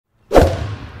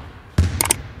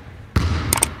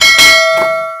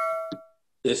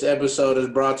This episode is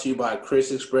brought to you by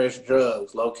Chris Express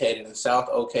Drugs, located in South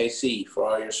OKC. For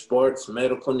all your sports,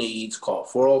 medical needs, call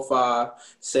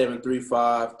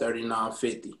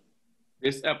 405-735-3950.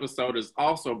 This episode is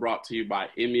also brought to you by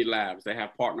Emmy Labs. They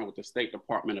have partnered with the State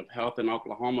Department of Health in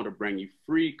Oklahoma to bring you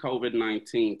free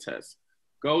COVID-19 tests.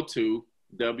 Go to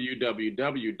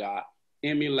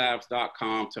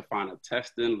www.emmylabs.com to find a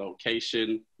testing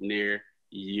location near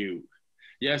you.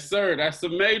 Yes, sir, that's a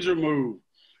major move.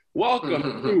 Welcome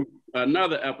to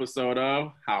another episode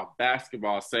of How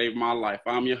Basketball Saved My Life.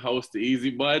 I'm your host, The Easy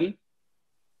Button.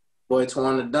 Boy,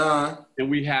 Twan Don. And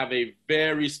we have a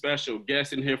very special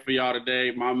guest in here for y'all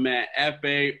today, my man,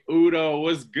 Ekpe Udoh.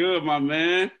 What's good, my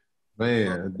man?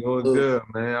 Man, doing good,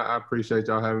 man. I appreciate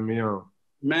y'all having me on.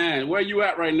 Man, where you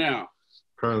at right now?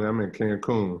 Currently, I'm in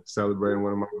Cancun celebrating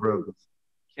one of my brothers.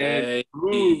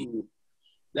 Cancun.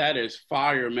 That is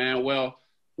fire, man. Well,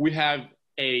 we have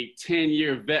a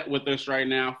 10-year vet with us right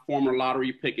now, former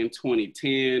lottery pick in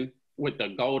 2010 with the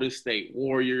Golden State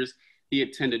Warriors. He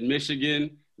attended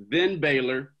Michigan, then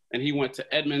Baylor, and he went to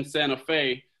Edmond Santa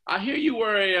Fe. I hear you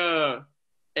were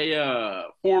a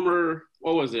former,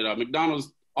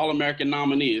 McDonald's All-American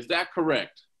nominee. Is that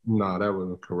correct? No, that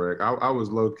wasn't correct. I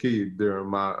was low-key during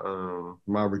my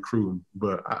my recruiting,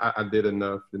 but I did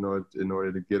enough, in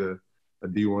order to get a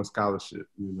D1 scholarship,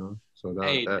 So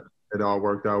that it all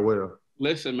worked out well.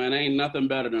 Listen, man, ain't nothing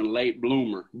better than late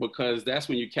bloomer because that's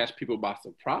when you catch people by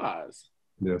surprise.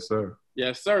 Yes, sir.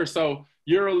 Yes, sir. So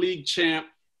you're a league champ.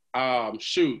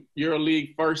 You're a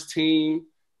league first team.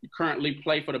 You currently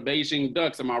play for the Beijing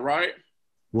Ducks. Am I right?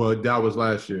 Well, that was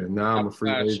last year. Now I'm a free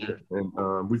agent.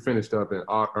 And we finished up in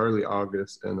early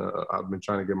August, and I've been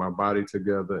trying to get my body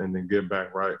together and then get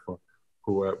back right for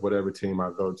whatever team I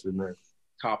go to next.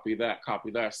 Copy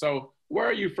that. So where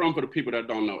are you from for the people that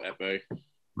don't know, Ekpe?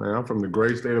 Man, I'm from the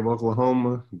great state of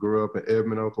Oklahoma. Grew up in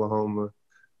Edmond, Oklahoma.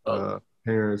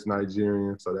 Parents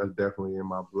Nigerian, so that's definitely in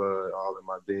my blood, all in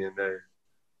my DNA.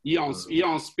 You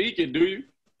don't speak it, do you?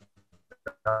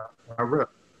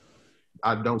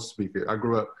 I don't speak it. I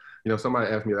grew up, somebody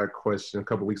asked me that question a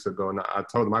couple weeks ago, and I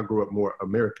told them I grew up more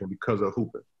American because of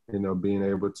hooping. Being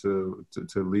able to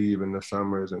leave in the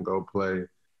summers and go play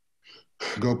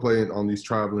on these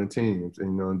traveling teams.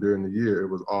 And, during the year, it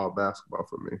was all basketball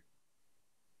for me.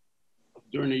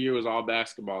 During the year, it was all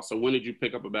basketball. So when did you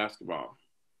pick up a basketball?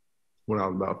 When I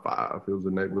was about 5. It was a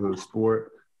neighborhood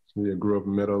sport. I grew up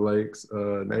in Meadow Lakes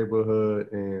neighborhood,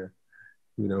 and,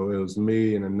 it was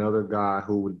me and another guy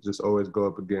who would just always go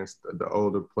up against the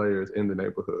older players in the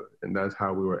neighborhood. And that's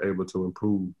how we were able to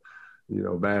improve,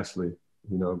 vastly,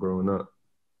 growing up.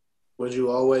 Was you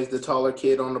always the taller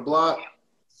kid on the block?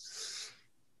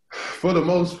 For the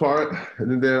most part.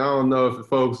 And then I don't know if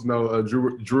folks know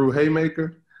Drew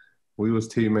Haymaker. We was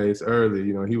teammates early.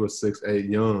 He was 6'8",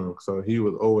 young, so he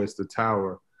was always the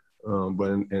tower.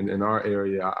 But in our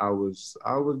area, I was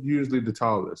usually the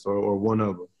tallest or one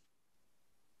of them.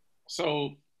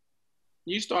 So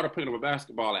you started picking up a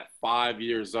basketball at 5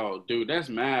 years old. Dude, that's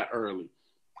mad early.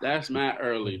 That's mad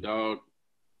early, dog.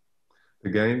 The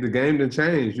game didn't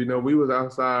change. We was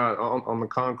outside on the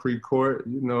concrete court,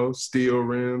 steel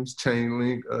rims, chain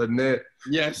link, net.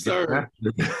 Yes, sir.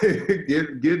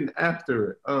 Getting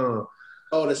after it.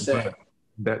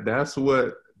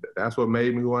 That's what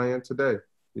made me who I am today.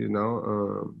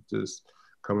 Just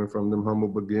coming from them humble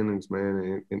beginnings,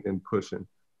 man, and pushing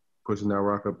that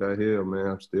rock up that hill, man.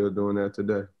 I'm still doing that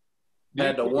today. I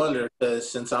had to wonder,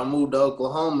 because since I moved to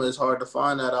Oklahoma, it's hard to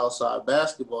find that outside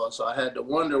basketball. So I had to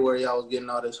wonder where y'all was getting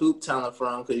all this hoop talent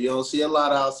from, because you don't see a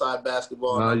lot of outside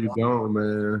basketball. No, you don't,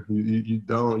 man. You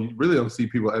don't. You really don't see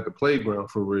people at the playground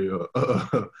for real.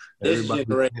 This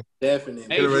generation,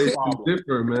 definitely. Generation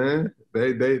different, man.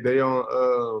 They on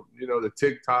the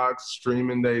TikToks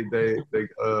streaming they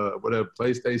whatever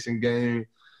PlayStation game.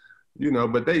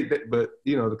 But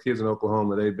the kids in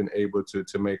Oklahoma, they've been able to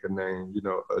make a name.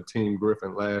 Team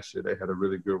Griffin last year, they had a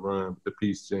really good run with the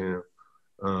Peace Jam.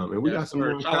 And we got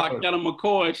some. Shout out Kellen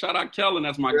McCoy. Shout out Kellen,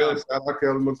 that's my guy. Shout out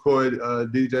Kellen McCoy,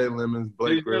 DJ Lemons,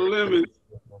 Blake DJ Lemons,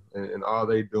 and all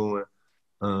they doing.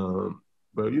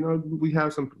 But we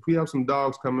have some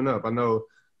dogs coming up. I know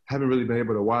haven't really been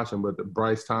able to watch them, but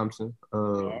Bryce Thompson,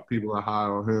 people are high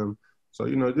on him. So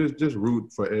just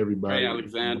root for everybody.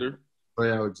 Ray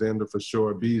Alexander for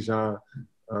sure. Bijan,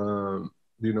 the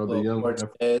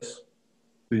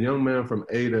young man from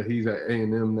Ada, he's at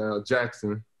A&M now.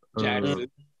 Jackson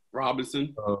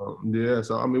Robinson. So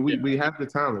we have the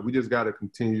talent. We just got to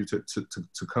continue to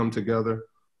come together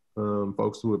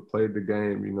folks who have played the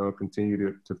game, you know,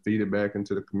 continue to feed it back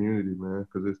into the community, man.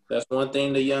 Because that's one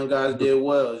thing the young guys did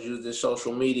well is use the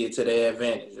social media to their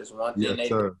advantage. That's one thing they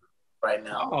do right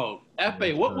now. Oh,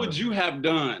 Ekpe, what would you have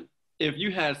done if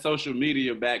you had social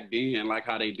media back then, like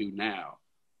how they do now?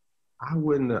 I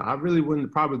really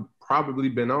wouldn't probably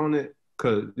been on it,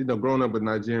 because, you know, growing up with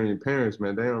Nigerian parents,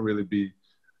 man, they don't really be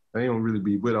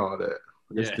with all that.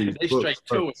 Yeah, they straight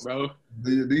to it, bro.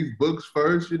 These books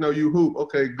first, you know, you hoop.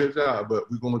 Okay, good job, but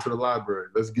we're going to the library.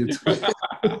 Let's get to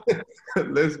it.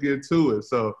 Let's get to it.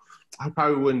 So I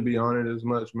probably wouldn't be on it as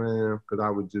much, man, because I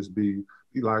would just be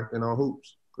like, you know,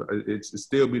 hoops. It'd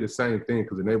still be the same thing,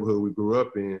 because the neighborhood we grew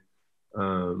up in,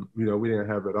 you know, we didn't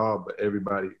have it all, but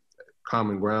everybody,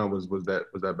 common ground was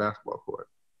that basketball court.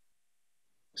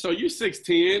 So you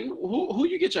 6'10", who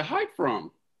you get your height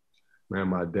from? Man,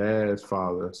 my dad's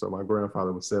father. So my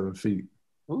grandfather was 7 feet.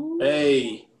 Ooh.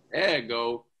 Hey, there you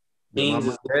go.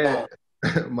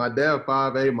 My dad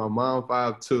 5'8", my mom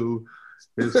 5'2".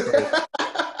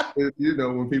 You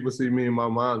know, when people see me and my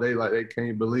mom, they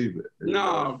can't believe it.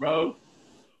 Nah, bro.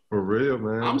 For real,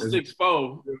 man. I'm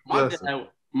 6'4".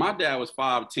 My dad was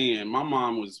 5'10". My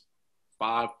mom was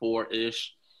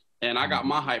 5'4"-ish. And I got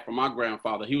my height from my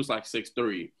grandfather. He was like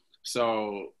 6'3".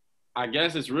 So I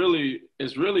guess it's really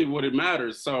what it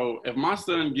matters. So if my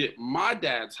son get my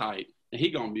dad's height,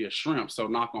 he gonna be a shrimp. So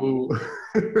knock on wood.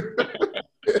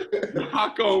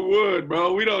 Knock on wood,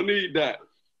 bro. We don't need that.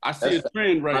 I see a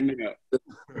trend right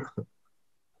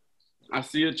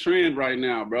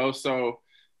now. Bro. So,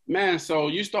 man, so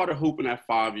you started hooping at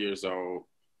 5 years old.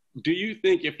 Do you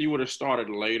think if you would have started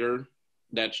later,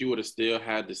 that you would have still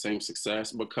had the same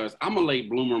success? Because I'm a late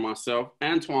bloomer myself.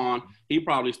 Antoine, he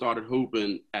probably started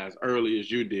hooping as early as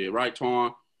you did, right,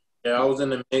 Twan? Yeah, I was in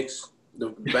the mix. The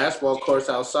basketball courts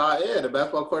outside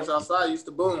used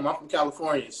to boom. I'm from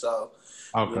California, so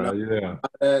a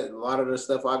lot of the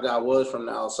stuff I got was from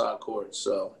the outside courts.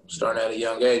 So starting at a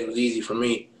young age was easy for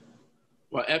me.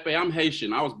 Well, Ekpe, I'm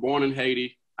Haitian. I was born in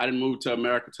Haiti. I didn't move to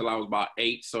America till I was about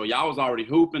 8. So y'all was already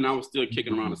hooping. I was still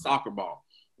kicking around a soccer ball.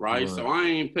 Right? So I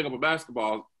ain't pick up a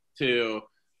basketball till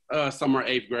summer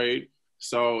 8th grade.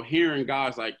 So hearing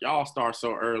guys like y'all start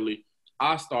so early,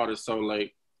 I started so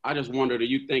late. I just wonder, do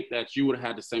you think that you would have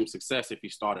had the same success if you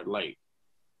started late?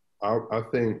 I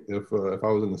think if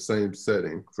I was in the same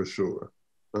setting, for sure.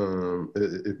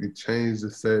 If you change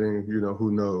the setting, you know,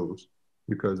 who knows?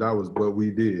 Because that was what we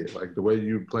did. Like the way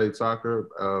you played soccer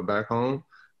back home,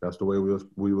 that's the way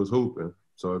we was hooping.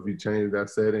 So if you change that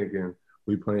setting and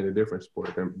we playing a different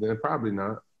sport, then probably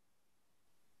not.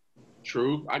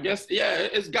 True. I guess, yeah,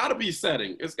 it's got to be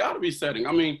setting.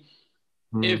 I mean,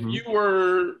 if you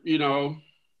were, you know,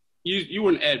 you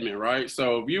were in Edmond, right?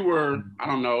 So if you were, I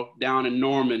don't know, down in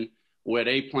Norman where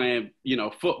they playing, you know,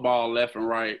 football left and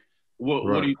right,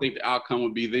 what do you think the outcome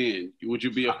would be then? Would you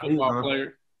be a football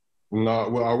player? No,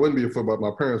 well, I wouldn't be a football.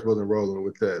 My parents wasn't rolling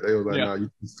with that. They was like, "No, you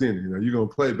skinny. You know, you're gonna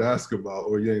play basketball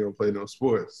or you ain't gonna play no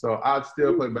sports." So I'd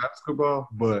still play basketball,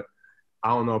 but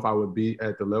I don't know if I would be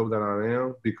at the level that I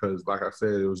am because, like I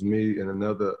said, it was me and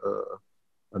another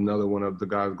one of the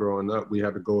guys growing up. We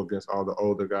had to go against all the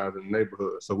older guys in the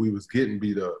neighborhood, so we was getting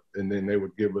beat up, and then they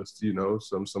would give us, you know,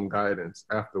 some guidance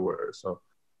afterwards. So,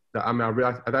 I mean, I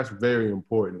realize that's very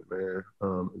important, man,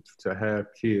 to have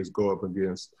kids go up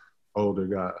against older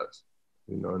guys,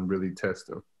 you know, and really test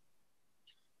them.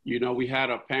 You know, we had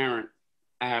a parent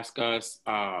ask us,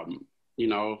 you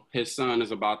know, his son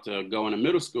is about to go into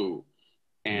middle school,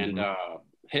 and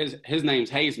his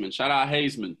name's Hazeman. Shout out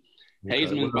Hazeman. Okay,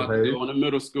 Hazeman's about to go into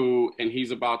middle school, and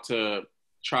he's about to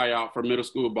try out for middle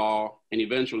school ball, and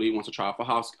eventually he wants to try out for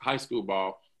high school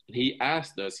ball. And he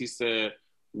asked us, he said,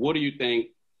 what do you think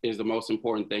is the most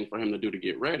important thing for him to do to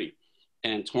get ready?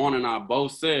 And Twan and I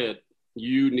both said,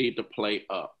 you need to play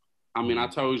up. I mean, I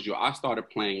told you, I started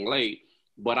playing late,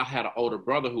 but I had an older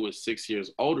brother who was 6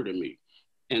 years older than me.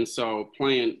 And so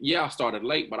I started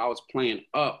late, but I was playing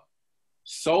up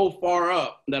so far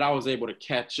up that I was able to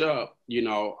catch up, you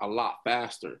know, a lot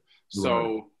faster.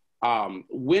 So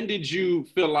when did you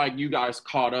feel like you guys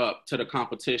caught up to the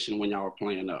competition when y'all were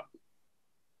playing up?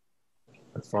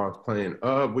 As far as playing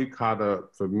up, we caught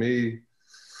up, for me,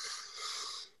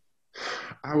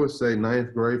 I would say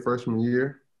 9th grade, freshman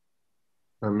year.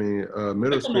 I mean,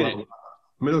 middle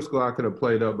school I could have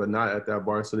played up, but not at that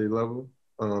varsity level.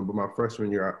 But my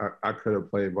freshman year, I could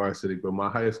have played varsity, but my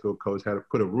high school coach had to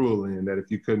put a rule in that if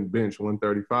you couldn't bench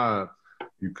 135,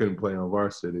 you couldn't play on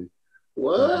varsity.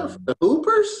 What? The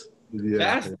Hoopers? Yeah.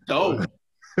 That's dope.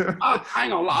 I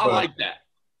ain't gonna lie, I like that.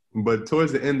 But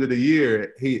towards the end of the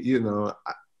year, he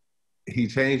he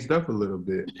changed up a little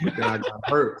bit. But then I got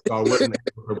hurt, so I wasn't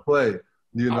able to play.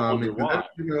 You know what I mean? Why?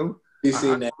 You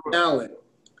seen that talent.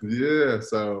 Yeah,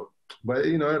 so, but,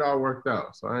 it all worked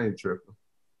out, so I ain't tripping.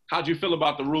 How'd you feel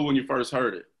about the rule when you first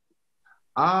heard it?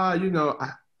 I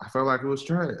felt like it was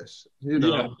trash.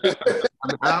 Yeah.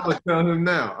 I would tell him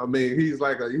now. I mean, he's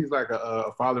like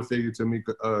a father figure to me.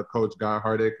 Coach Guy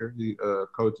Hardacre. He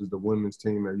coaches the women's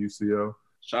team at UCO.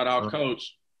 Shout out,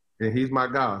 Coach. And he's my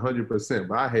guy, 100%.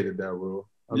 But I hated that rule.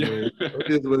 I mean, it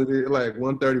is what it is. Like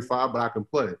 135, but I can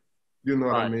play. You know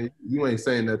what I mean? You ain't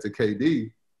saying that to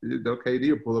KD. KD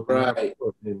will pull up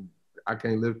and I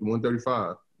can't lift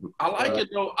 135. I like it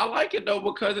though. I like it though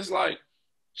because it's like,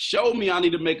 show me I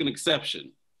need to make an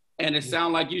exception. And it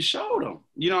sounded like you showed them.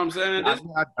 You know what I'm saying?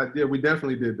 Yeah, we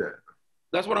definitely did that.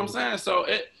 That's what I'm saying. So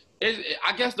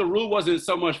I guess the rule wasn't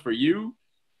so much for you,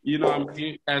 what I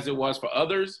mean, as it was for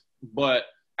others. But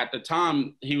at the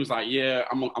time, he was like, yeah,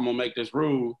 I'm gonna make this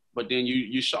rule. But then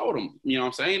you showed him. You know what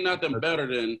I'm saying? Ain't nothing better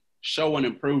than showing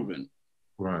and proving.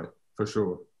 Right, for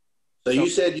sure. So you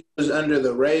said you was under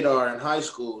the radar in high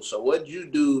school. So what did you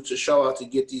do to show out to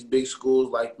get these big schools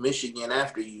like Michigan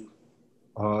after you?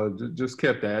 Just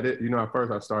kept at it. At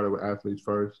first I started with Athletes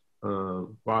First.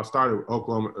 I started with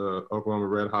Oklahoma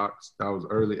Redhawks. That was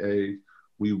early age.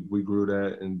 We grew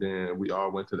that, and then we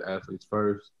all went to the Athletes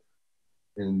First.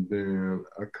 And then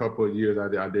a couple of years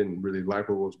I didn't really like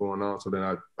what was going on. So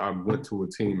then I went to a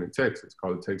team in Texas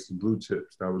called the Texas Blue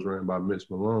Chips that was ran by Mitch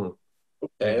Malone.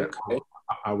 Okay.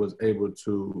 I was able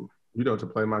to, to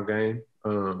play my game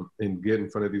and get in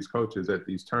front of these coaches at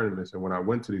these tournaments. And when I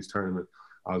went to these tournaments,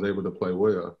 I was able to play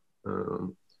well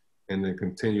and then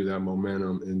continue that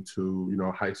momentum into,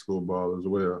 high school ball as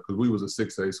well. Because we was a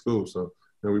 6A school, so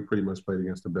we pretty much played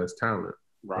against the best talent.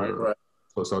 Right.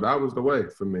 So that was the way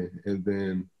for me. And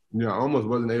then, I almost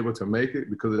wasn't able to make it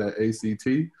because of that ACT.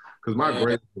 Because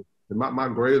my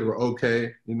grades were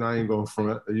okay. I ain't going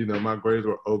front. My grades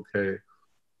were okay.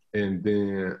 And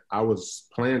then I was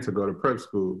planning to go to prep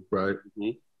school, right?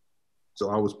 Mm-hmm. So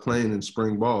I was playing in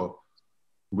spring ball.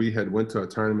 We had went to a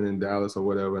tournament in Dallas or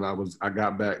whatever, and I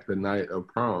got back the night of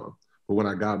prom. But when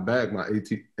I got back, my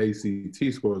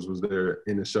ACT scores was there,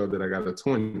 and it showed that I got a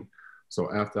 20. So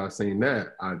after I seen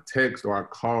that, I text or I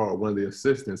call one of the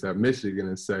assistants at Michigan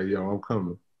and say, yo, I'm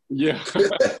coming. Yeah.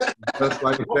 Just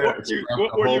like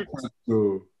that.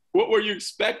 What were you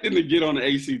expecting to get on the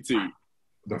ACT?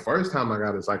 The first time I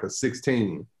got it's like a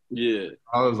 16. Yeah.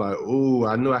 I was like, ooh,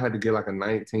 I knew I had to get like a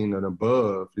 19 and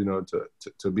above,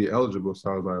 to be eligible.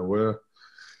 So I was like, well,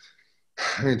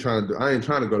 I ain't trying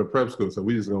to go to prep school. So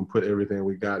we just gonna put everything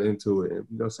we got into it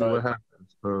and see what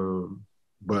happens.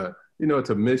 But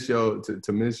to miss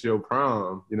your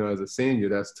prom, as a senior,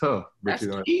 that's tough. But,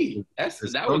 that's key.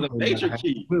 That was a major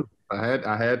key. I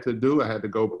had to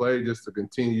go play just to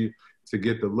continue to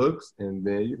get the looks, and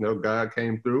then God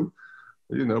came through.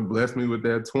 Blessed me with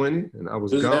that 20, and I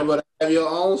was gone. Able to have your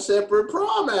own separate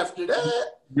prom after that.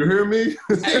 You hear me?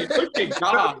 Hey, look at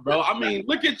God, bro. I mean,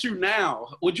 look at you now.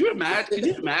 Would you imagine? Can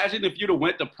you imagine if you'd have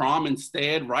went to prom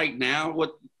instead right now?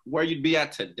 Where you'd be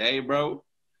at today, bro?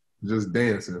 Just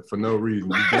dancing for no reason.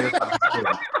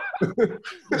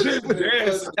 Just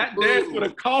dance. That dance would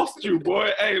have cost you, boy.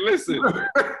 Hey, listen.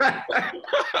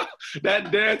 That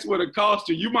dance would have cost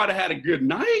you. You might have had a good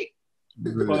night.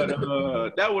 But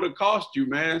that would have cost you,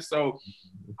 man. So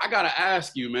I gotta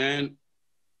ask you, man,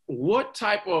 what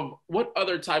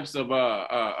other types of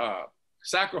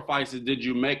sacrifices did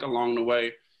you make along the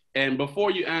way? And before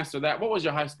you answer that, what was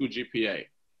your high school GPA?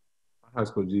 My high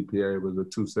school GPA was a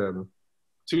 2.7.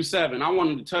 2.7. I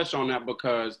wanted to touch on that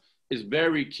because it's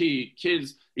very key.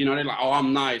 Kids, they're like, oh,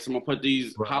 I'm nice. I'm gonna put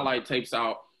these highlight tapes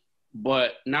out.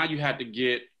 But now you had to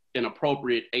get an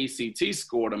appropriate ACT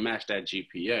score to match that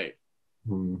GPA.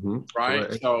 Mm-hmm.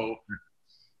 Right. So,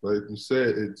 like you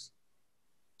said,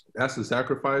 that's the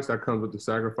sacrifice that comes with the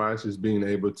sacrifice, is being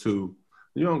able to,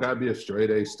 you don't gotta be a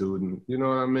straight A student. You know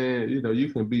what I mean? You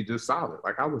can be just solid.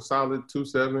 Like I was solid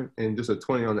 2.7 and just a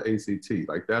 20 on the ACT.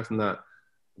 Like that's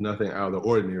nothing out of the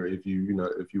ordinary if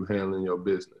you handling your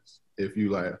business. If you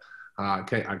like, I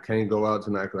can't go out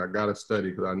tonight because I gotta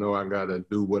study because I know I gotta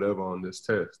do whatever on this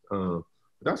test.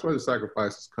 That's where the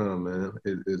sacrifices come, man.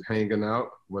 Is hanging out,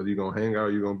 whether you're going to hang out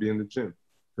or you're going to be in the gym.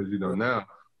 Because, now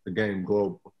the game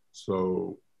global.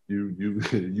 So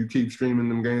you keep streaming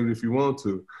them games if you want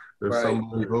to. There's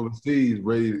somebody overseas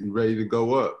ready to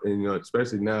go up. And,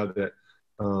 especially now that,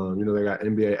 they got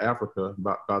NBA Africa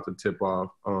about to tip off.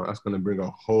 That's going to bring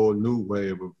a whole new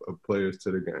wave of players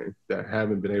to the game that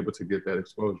haven't been able to get that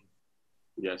exposure.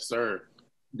 Yes, sir.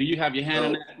 Do you have your hand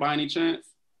in that by any chance?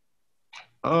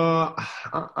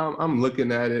 I'm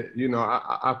looking at it. You know,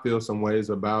 I feel some ways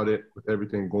about it with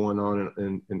everything going on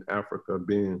in Africa,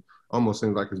 being almost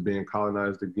seems like it's being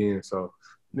colonized again. So,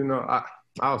 you know,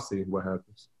 I'll see what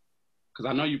happens. Because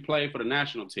I know you played for the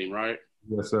national team, right?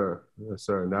 Yes, sir. Yes,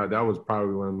 sir. Now that was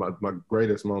probably one of my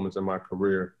greatest moments in my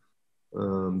career.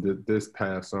 This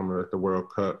past summer at the World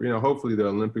Cup. You know, hopefully the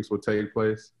Olympics will take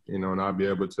place. You know, and I'll be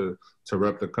able to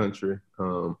rep the country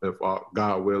if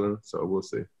God willing. So we'll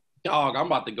see. Dog, I'm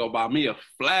about to go buy me a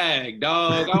flag,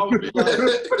 dog. I'm like,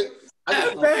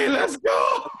 hey, let's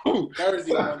go.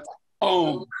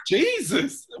 Oh,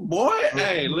 Jesus. Boy,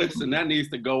 hey, listen, that needs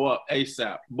to go up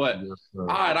ASAP. But, all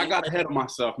right, I got ahead of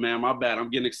myself, man. My bad. I'm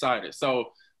getting excited.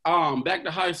 So, back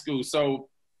to high school. So,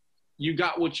 you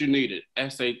got what you needed,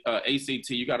 ACT.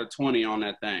 You got a 20 on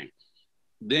that thing.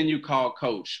 Then you call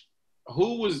coach.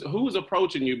 Who was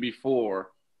approaching you before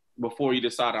you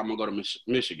decided I'm going to go to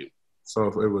Michigan? So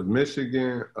it was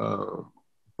Michigan,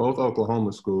 both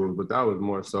Oklahoma schools, but that was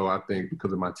more so, I think,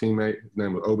 because of my teammate. His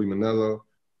name was Obi Manello.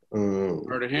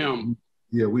 Heard of him.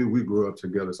 Yeah, we grew up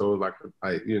together, so it was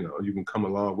like you know, you can come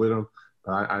along with him.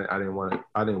 I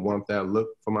didn't want that look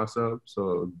for myself.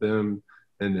 So them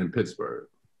and then Pittsburgh.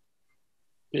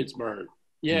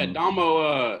 Yeah,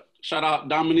 Damo, shout out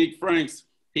Dominique Franks.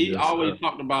 He always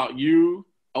talked about you,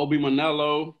 Obi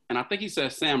Manello, and I think he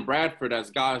said Sam Bradford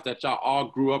as guys that y'all all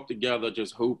grew up together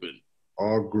just hooping.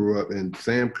 All grew up, and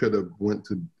Sam could have went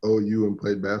to OU and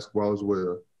played basketball as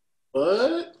well.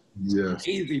 What? Yes.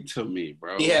 Easy to me,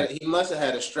 bro. He must have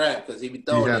had a strap because he be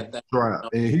throwing that thing. Strap.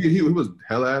 And he was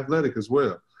hella athletic as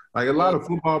well. Like a lot of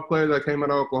football players that came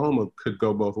out of Oklahoma could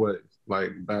go both ways,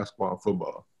 like basketball and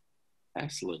football.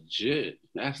 That's legit.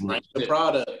 That's like legit. The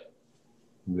product.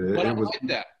 Yeah, but I like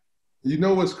that. You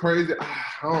know what's crazy? I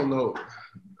don't know.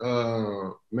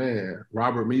 Man,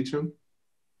 Robert Meacham.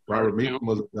 Robert Meacham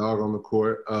was a dog on the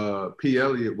court. P.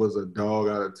 Elliott was a dog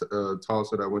out of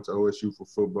Tulsa that went to OSU for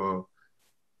football.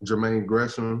 Jermaine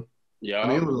Gresham. Yeah. I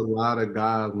mean, it was a lot of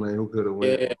guys, man, who could have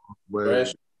went. Yeah.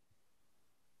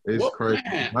 It's crazy.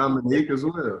 Man. Dominique as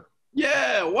well.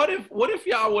 Yeah. What if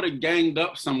y'all would have ganged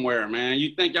up somewhere, man?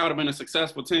 You think y'all would have been a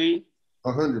successful team?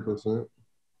 100%.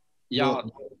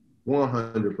 Y'all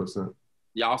 100%.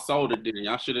 Y'all sold it, didn't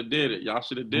y'all? Should have did it. Y'all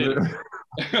should have did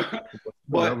it.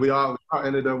 But we all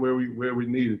ended up where we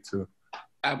needed to.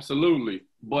 Absolutely.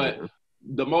 But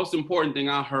the most important thing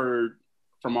I heard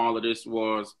from all of this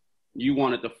was you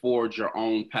wanted to forge your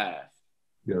own path.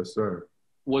 Yes, sir.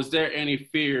 Was there any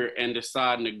fear in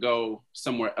deciding to go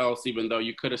somewhere else, even though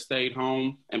you could have stayed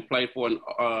home and played for an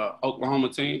Oklahoma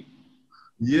team?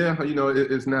 Yeah, you know,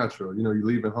 it's natural. You know, you're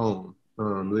leaving home,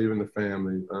 leaving the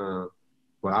family.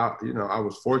 But I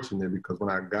was fortunate because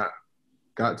when I got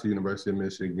to University of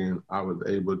Michigan, I was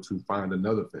able to find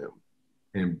another family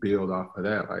and build off of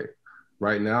that. Like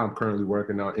right now, I'm currently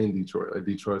working out in Detroit. Like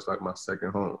Detroit's like my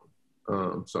second home.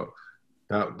 So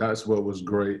that's what was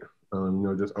great. You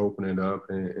know, just opening up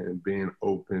and being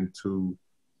open to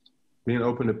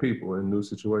people in new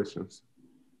situations.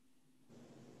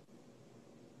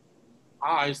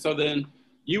 All right. So then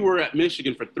you were at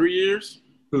Michigan for 3 years?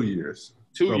 2 years.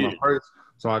 2 years.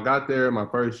 So I got there my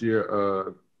first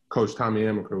year. Coach Tommy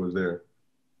Amaker was there.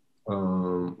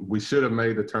 We should have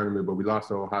made the tournament, but we lost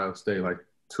to Ohio State like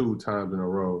 2 times in a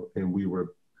row, and we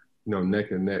were, you know,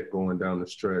 neck and neck going down the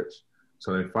stretch.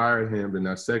 So they fired him. In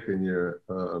that second year,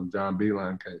 John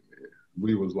Beilein came in.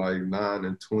 We was like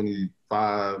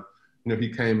 9-25. You know, he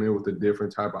came in with a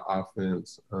different type of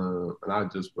offense, and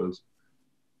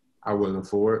I wasn't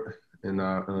for it. And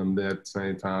at the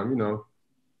same time, you know,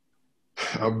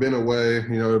 I've been away.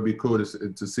 You know, it'd be cool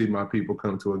to see my people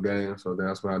come to a game. So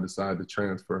that's when I decided to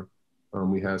transfer.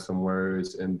 We had some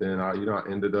words, and then I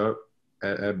ended up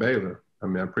at Baylor. I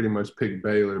mean, I pretty much picked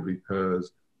Baylor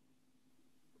because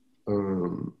they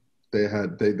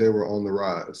were on the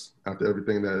rise after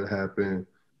everything that had happened.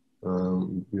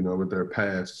 You know, with their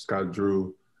past, Scott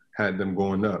Drew had them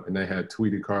going up, and they had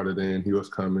Tweety Carter then. He was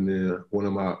coming in.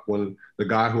 The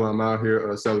guy who I'm out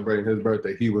here celebrating his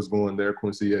birthday, he was going there,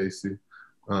 Quincy AC.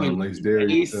 AC,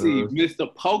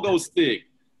 Mr. Pogo Stick.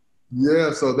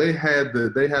 Yeah, so they had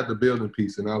the building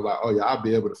piece, and I was like, oh yeah, I'll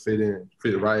be able to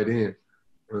fit right in,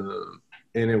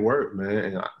 and it worked, man.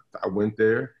 And I went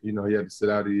there. You know, he had to sit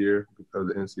out a year because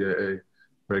of the NCAA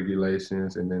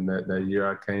regulations, and then that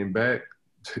year I came back,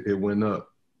 it went up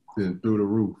through the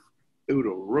roof. Through the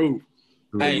roof.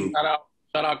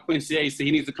 Shout out Quincy AC.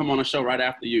 He needs to come on the show right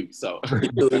after you. So. He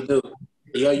do.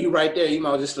 Yo, you right there. You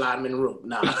might just slide him in the room.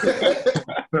 Nah.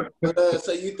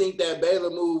 So you think that Baylor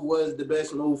move was the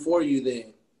best move for you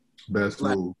then? Best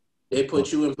move. They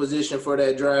put you in position for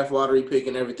that draft lottery pick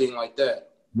and everything like that.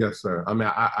 Yes, sir. I mean,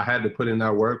 I had to put in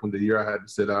that work when the year I had to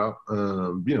sit out.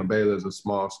 Baylor is a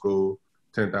small school,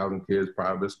 10,000 kids,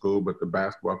 private school, but the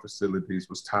basketball facilities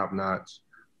was top notch.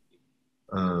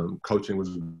 Coaching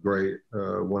was great.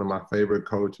 One of my favorite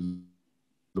coaches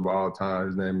of all time,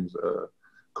 his name is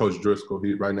Coach Driscoll.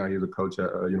 Right now he's a coach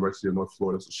at University of North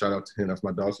Florida. So shout out to him. That's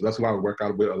my dog. So that's who I work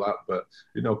out with a lot. But,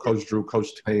 Coach Drew, Coach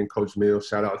Tane, Coach Mills,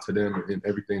 shout out to them and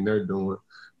everything they're doing.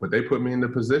 But they put me in the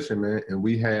position, man, and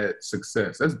we had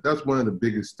success. That's one of the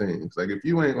biggest things. Like, if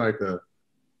you ain't like a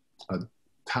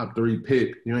top 3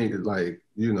 pick, you ain't like,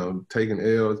 taking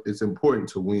L's, it's important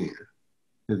to win.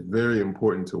 It's very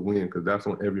important to win because that's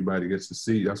when everybody gets to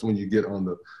see. That's when you get on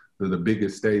the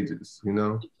biggest stages,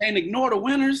 You can't ignore the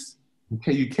winners.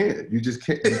 You can't. You just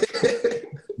can't.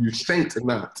 You shan't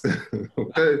not.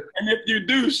 Okay? And if you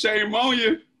do, shame on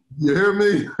you. You hear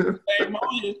me? Shame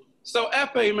on you. So,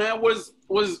 Ekpe, man, was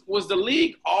the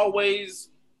league always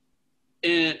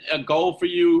a goal for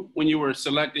you when you were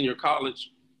selecting your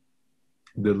college?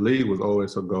 The league was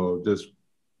always a goal. Just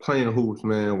playing hoops,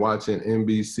 man, watching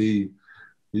NBC,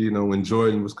 when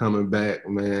Jordan was coming back,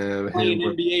 man. Playing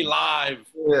NBA Live.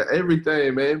 Yeah,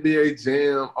 everything, man. NBA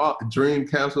Jam, all Dream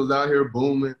Capsules out here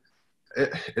booming. I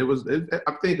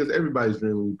think it's everybody's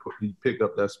dream when you pick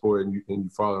up that sport and you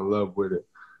fall in love with it.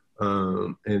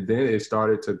 And then it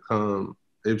started to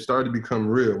become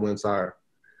real once I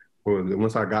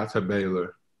got to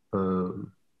Baylor.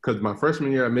 Because my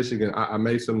freshman year at Michigan, I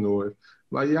made some noise.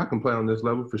 Like, yeah, I can play on this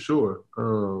level for sure.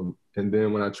 And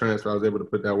then when I transferred, I was able to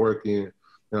put that work in.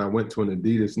 And I went to an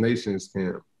Adidas Nations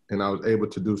camp, and I was able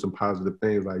to do some positive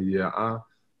things. Like, yeah,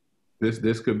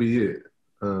 this could be it.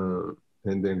 And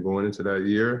then going into that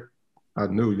year, I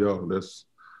knew, let's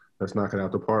knock it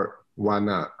out the park. Why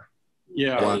not?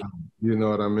 Yeah. Why not? You know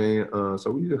what I mean?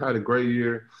 So we had a great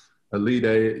year. Elite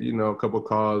Eight, a couple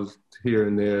calls here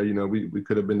and there. We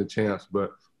could have been the champs,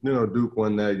 but Duke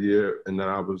won that year, and then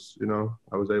I was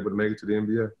able to make it to the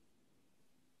NBA.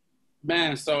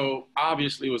 Man, so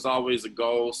obviously it was always a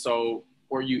goal. So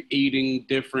were you eating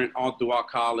different all throughout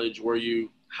college?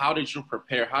 How did you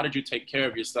prepare? How did you take care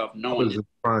of yourself knowing? I was just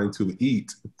trying to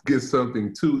eat, get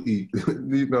something to eat.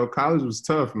 College was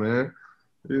tough, man.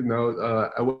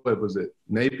 What was it?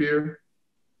 Napier?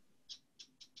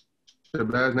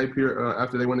 Shabazz Napier,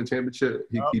 after they won the championship,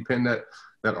 he penned that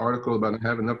article about not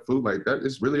having enough food. Like, that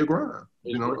is really a grind.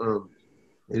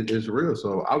 It's real.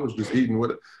 So I was just eating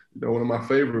one of my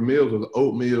favorite meals was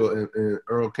oatmeal and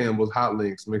Earl Campbell's hot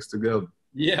links mixed together.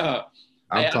 Yeah.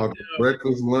 I'm talking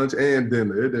breakfast, lunch, and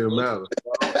dinner. It didn't matter.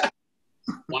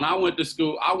 When I went to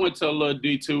school, I went to a little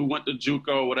D2, went to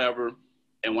JUCO, whatever.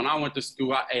 And when I went to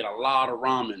school, I ate a lot of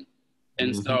ramen.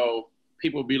 And so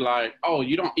people be like, oh,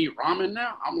 you don't eat ramen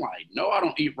now? I'm like, no, I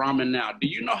don't eat ramen now. Do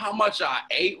you know how much I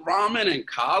ate ramen in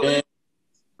college?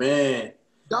 Man.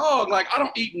 Dog, like, I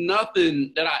don't eat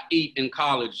nothing that I eat in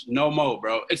college no more,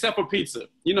 bro, except for pizza.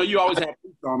 You always have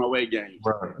pizza on away games.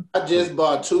 Right. I just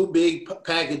bought 2 big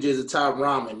packages of Top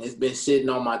Ramen. It's been sitting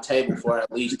on my table for at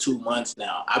least 2 months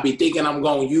now. I be thinking I'm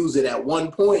going to use it at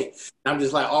one point. I'm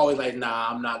just always like, nah,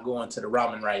 I'm not going to the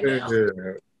ramen right now.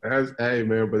 Yeah. Hey,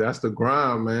 man, but that's the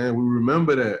grind, man. We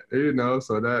remember that,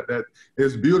 so that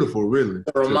it's beautiful, really.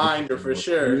 A reminder for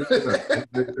sure.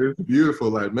 It's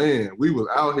beautiful. Like, man, we was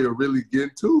out here really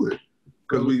getting to it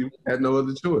because we had no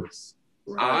other choice.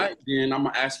 All right, then I'm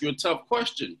going to ask you a tough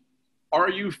question.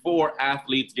 Are you for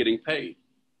athletes getting paid?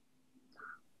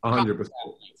 100%.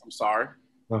 I'm sorry.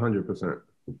 100%.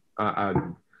 I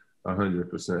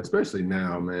 100%. Especially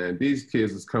now, man. These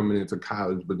kids is coming into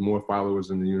college with more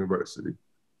followers in the university.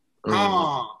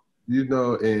 And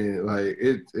like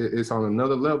it's on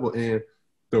another level, and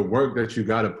the work that you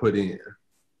got to put in.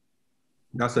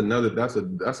 That's another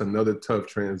tough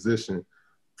transition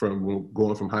from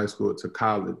going from high school to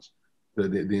college.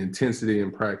 The intensity in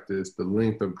practice, the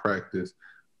length of practice.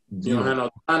 You don't have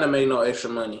no time to make no extra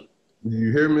money.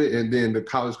 You hear me? And then the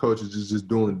college coaches is just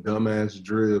doing dumbass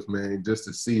drills, man, just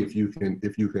to see if you can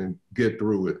get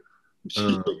through it.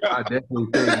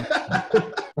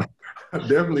 I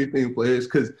definitely think players,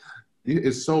 because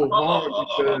it's so hard.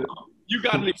 Because you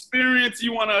got an experience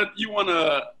you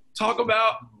wanna talk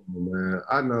about? Man,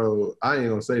 I know I ain't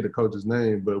gonna say the coach's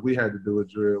name, but we had to do a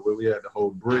drill where we had to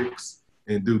hold bricks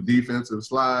and do defensive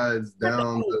slides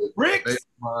down the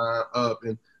baseline up,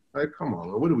 and like, come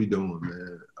on, what are we doing,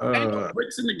 man? Ain't no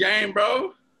bricks in the game,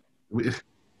 bro. We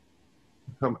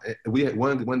had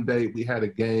one day we had a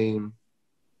game,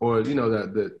 or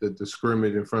the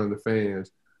scrimmage in front of the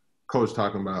fans. Coach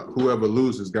talking about whoever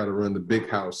loses got to run the Big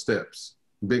House steps,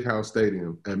 Big House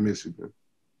Stadium at Michigan.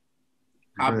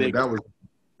 How big?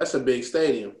 That's a big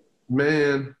stadium.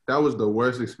 Man, that was the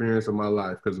worst experience of my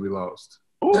life because we lost.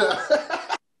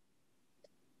 I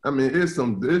mean, it's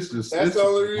just. That's the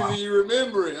only reason you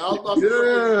remember it. I was about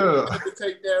to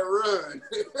take that run.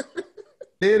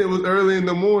 And it was early in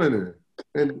the morning.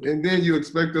 And then you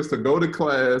expect us to go to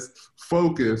class,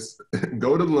 focus,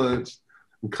 go to lunch,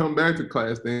 and come back to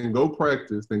class, then go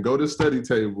practice, then go to study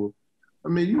table. I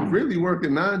mean, you really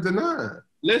working 9 to 9.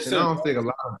 Listen, and I don't think a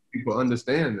lot of people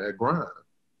understand that grind.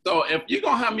 So if you're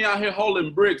going to have me out here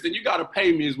holding bricks, then you got to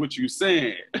pay me is what you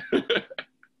saying.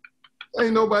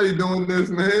 Ain't nobody doing this,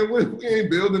 man. We ain't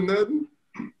building nothing.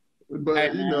 But,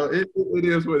 hey, you know, it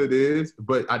is what it is.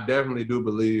 But I definitely do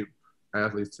believe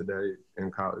athletes today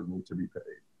in college need to be paid,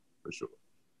 for sure.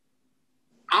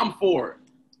 I'm for it.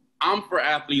 I'm for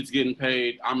athletes getting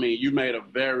paid. I mean, you made a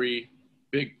very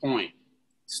big point.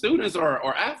 Students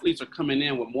or athletes are coming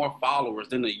in with more followers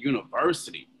than the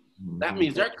university. That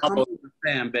means they're coming with a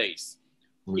fan base.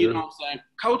 You know what I'm saying?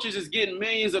 Coaches is getting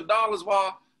millions of dollars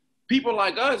while people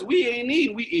like us, we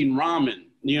eating ramen.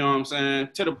 You know what I'm saying?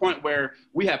 To the point where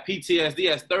we have PTSD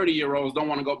as 30-year-olds don't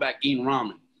want to go back eating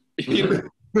ramen. You know?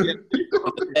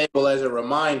 On the table as a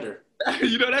reminder.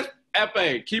 You know, that's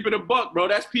Ekpe. Keep it a buck, bro.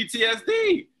 That's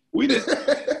PTSD. It's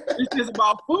just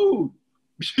about food.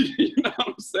 You know what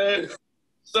I'm saying?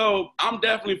 So I'm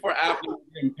definitely for athletes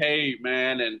getting paid,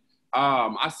 man. And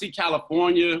I see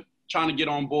California trying to get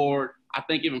on board. I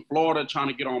think even Florida trying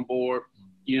to get on board.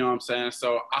 You know what I'm saying?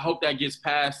 So I hope that gets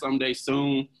passed someday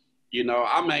soon. You know,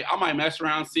 I might mess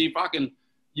around, see if I can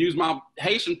use my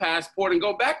Haitian passport and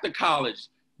go back to college.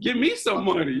 Give me some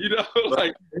money, you know?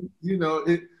 Like, you know,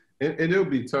 it'll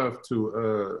be tough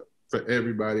to for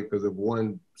everybody because if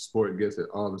one sport gets it,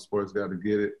 all the sports got to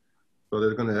get it. So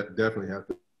there's going to definitely have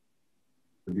to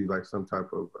be like some type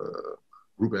of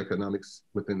group economics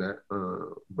within that.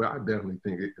 But I definitely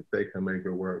think if they can make it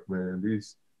work, man,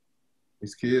 these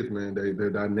kids, man,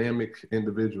 they're dynamic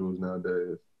individuals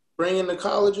nowadays. Bringing the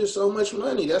colleges so much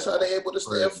money. That's how they're able to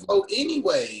stay afloat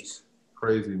anyways.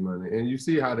 Crazy money. And you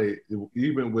see how they,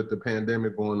 even with the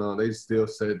pandemic going on, they still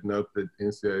setting up the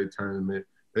NCAA tournament.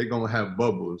 They're going to have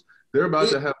bubbles. They're about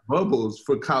to have bubbles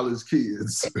for college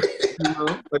kids. You know?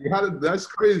 Like that's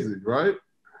crazy, right?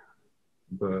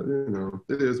 But, you know,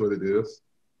 it is what it is.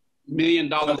 $1 million.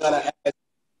 Go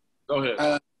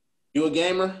ahead. You a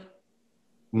gamer?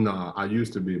 No, I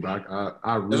used to be, but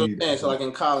I read. That's what I'm saying. So, like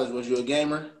in college, was you a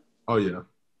gamer? Oh, yeah.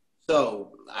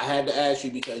 So, I had to ask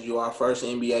you because you are our first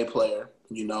NBA player,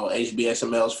 you know,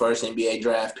 HBSML's first NBA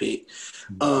draft pick.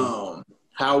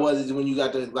 How was it when you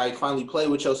got to, like, finally play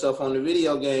with yourself on the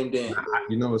video game then?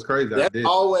 You know, it's crazy. That's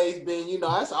always been, you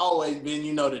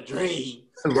know, the dream.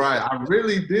 Right. I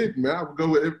really did, man. I would go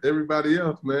with everybody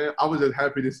else, man. I was just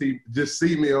happy to see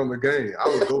me on the game. I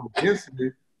would go against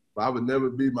me, but I would never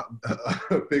be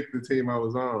pick the team I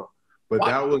was on. But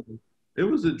it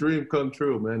was a dream come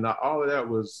true, man. Now, all of that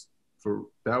was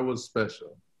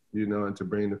special, you know, and to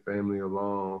bring the family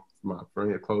along, my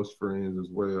close friends as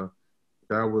well.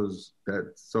 That's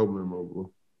so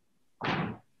memorable.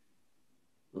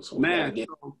 Man,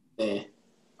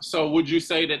 so would you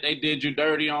say that they did you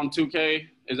dirty on 2K?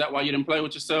 Is that why you didn't play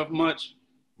with yourself much?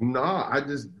 No, I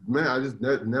just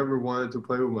never wanted to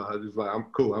play with my. I just like, I'm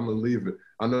cool. I'm gonna leave it.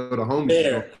 I know the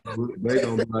homies. They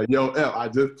gonna be like, yo, L, I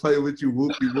just play with you,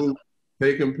 whoopie whoop,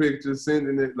 taking pictures,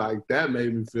 sending it. Like that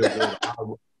made me feel good.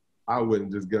 I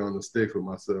wouldn't just get on the stick with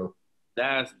myself.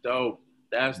 That's dope.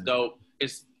 That's dope.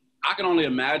 I can only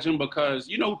imagine because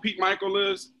you know who Pete Michael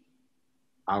is?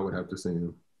 I would have to see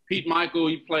him. Pete Michael,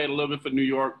 he played a little bit for New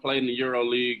York, played in the Euro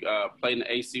League, played in the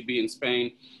ACB in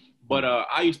Spain. But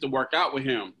I used to work out with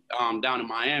him down in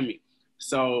Miami.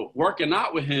 So working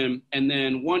out with him, and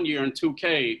then one year in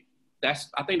 2K, I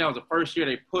think that was the first year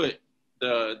they put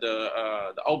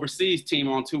the overseas team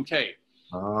on 2K.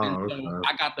 Oh, and so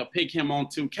I got to pick him on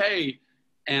 2K,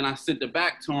 and I sent it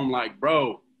back to him like,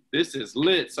 bro, this is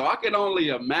lit. So I can only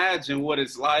imagine what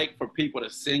it's like for people to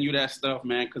send you that stuff,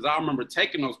 man, because I remember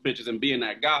taking those pictures and being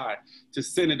that guy to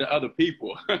send it to other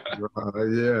people.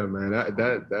 Yeah, man,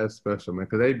 that's special, man,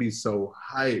 because they be so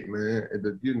hype, man.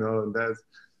 You know,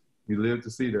 you live to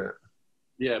see that.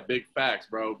 Yeah, big facts,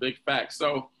 bro, big facts.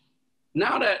 So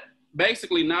now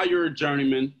you're a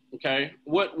journeyman, okay?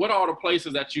 What are the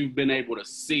places that you've been able to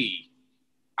see?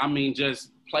 I mean,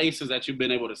 just places that you've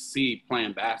been able to see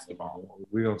playing basketball.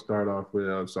 We're going to start off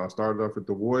with, so I started off with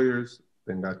the Warriors,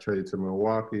 then got traded to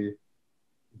Milwaukee,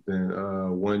 then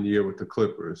 1 year with the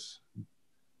Clippers.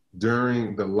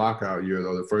 During the lockout year,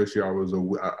 though, the first year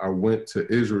I went to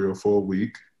Israel for a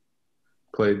week,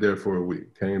 played there for a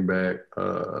week, came back.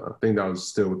 I think I was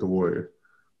still with the Warriors.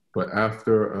 But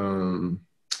after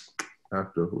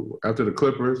After who? After the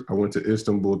Clippers, I went to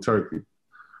Istanbul, Turkey.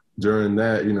 During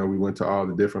that, you know, we went to all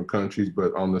the different countries,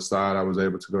 but on the side, I was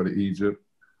able to go to Egypt.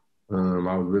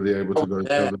 I was really able to go to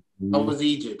Tel Aviv. How was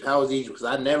Egypt? Because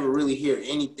I never really hear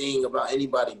anything about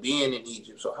anybody being in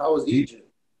Egypt. So how was Egypt?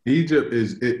 Egypt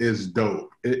is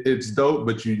dope. It's dope,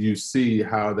 but you see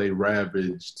how they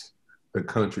ravaged the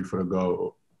country for the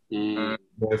gold.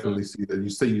 Definitely see that.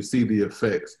 You see the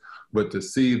effects, but to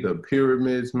see the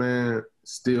pyramids, man,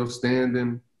 still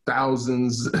standing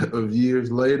thousands of years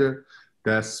later,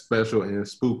 that's special and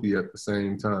spooky at the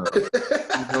same time. You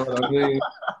know what I mean?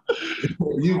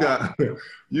 You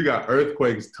got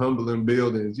earthquakes, tumbling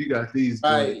buildings. You got these,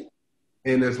 right?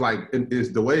 And it's like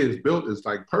it's the way it's built is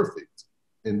like perfect.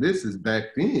 And this is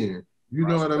back then. You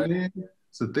know what I mean?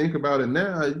 So think about it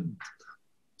now.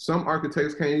 Some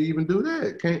architects can't even do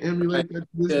that. Can't emulate that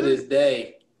to this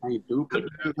day. Can't do it.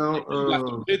 You got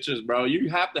some pictures, bro.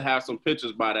 You have to have some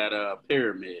pictures by that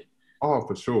pyramid. Oh,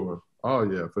 for sure. Oh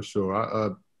yeah, for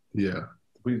sure. Yeah,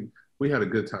 we had a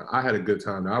good time. I had a good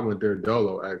time. I went there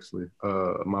dolo actually.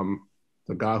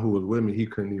 The guy who was with me, he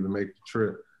couldn't even make the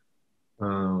trip.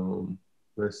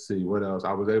 Let's see what else.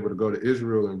 I was able to go to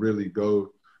Israel and really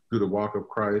go through the Walk of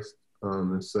Christ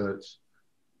and such.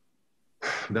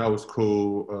 That was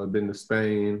cool. Been to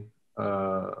Spain,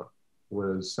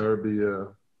 was Serbia,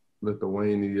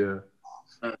 Lithuania.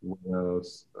 What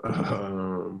else?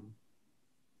 I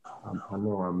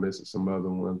know I'm missing some other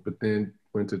ones, but then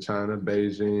went to China,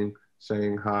 Beijing,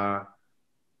 Shanghai,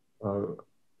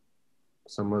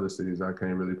 some other cities I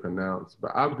can't really pronounce.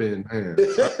 But I've been, man.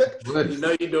 You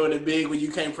know you're doing it big when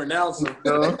you can't pronounce them.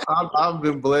 I've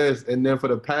been blessed. And then for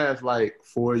the past,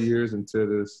 4 years into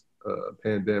this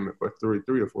pandemic, or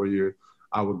three or 4 years,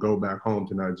 I would go back home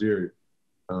to Nigeria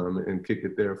and kick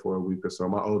it there for a week or so.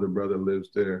 My older brother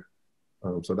lives there.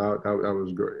 So that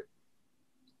was great.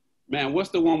 Man, what's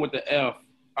the one with the F?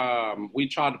 We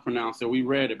tried to pronounce it. We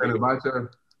read it.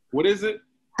 What is it?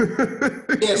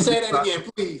 Yeah, say that again,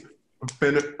 please.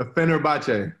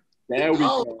 Fenerbahce. There we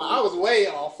go. I was way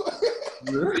off. I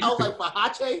was like,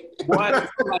 Fahache? What?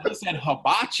 Like he said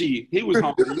hibachi. He was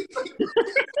hungry.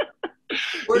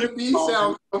 Where did B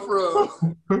sound come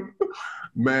from?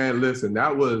 Man, listen,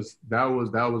 that was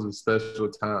a special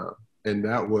time. And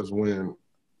that was when,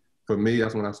 for me,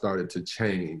 that's when I started to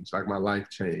change. Like my life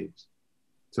changed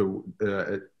to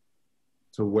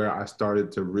where I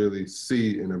started to really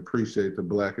see and appreciate the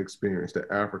Black experience, the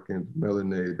African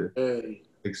melanated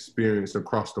experience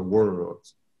across the world,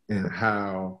 and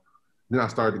how then I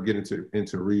started to get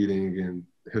into reading and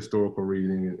historical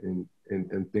reading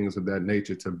and things of that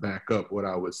nature to back up what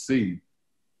I would see.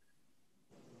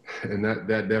 And that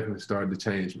definitely started to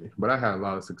change me. But I had a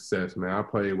lot of success, man. I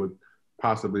played with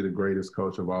possibly the greatest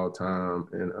coach of all time,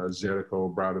 and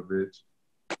Željko Obradović.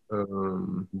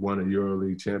 Won a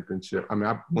EuroLeague championship. I mean,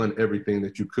 I won everything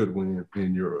that you could win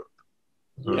in Europe.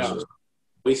 Yeah.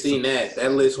 We seen that.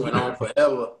 That list went on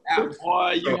forever.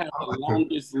 Boy, you have the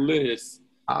longest list.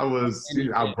 I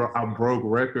broke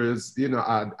records. You know,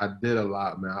 I did a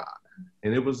lot, man.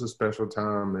 And it was a special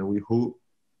time, and we hooped.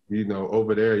 You know,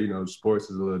 over there, you know, sports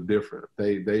is a little different.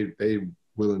 They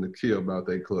willing to kill about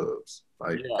their clubs,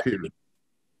 period.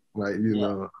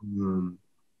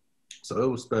 So it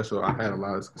was special. I had a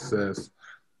lot of success.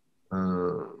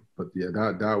 But yeah,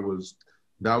 that was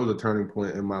a turning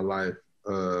point in my life,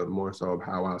 more so of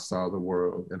how I saw the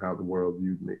world and how the world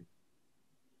viewed me.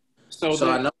 So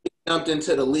I know you jumped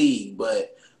into the league,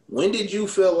 but when did you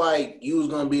feel like you was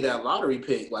going to be that lottery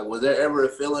pick? Like, was there ever a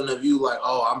feeling of you like,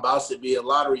 oh, I'm about to be a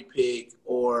lottery pick?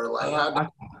 Or like, how did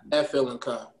that feeling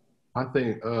come? I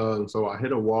think, so I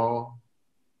hit a wall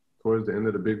towards the end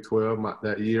of the Big 12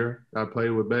 that year I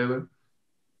played with Baylor.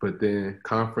 But then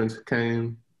conference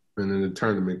came, and then the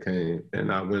tournament came,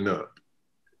 and I went up.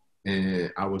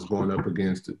 And I was going up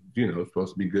against,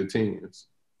 supposed to be good teams.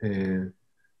 And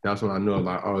that's when I know,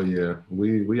 like, oh, yeah,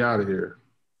 we out of here.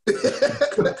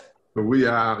 But we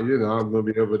out, I'm going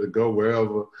to be able to go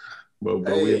wherever. But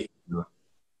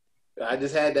I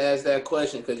just had to ask that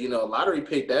question because, lottery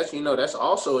pick, that's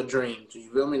also a dream.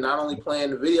 You feel me? Not only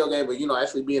playing the video game, but,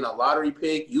 actually being a lottery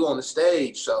pick, you on the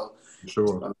stage. So,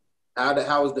 sure.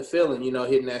 How was the feeling,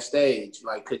 hitting that stage?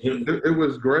 Like, could you? It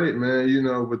was great, man.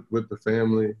 With the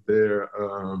family there,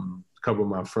 a couple of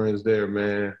my friends there,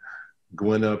 man.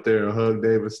 Went up there and hugged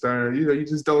David Stern. You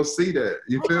just don't see that.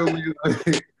 You feel me?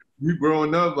 Like, you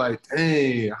growing up, like,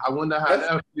 dang, I wonder how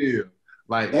that feels.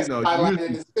 Like, you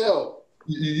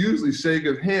usually shake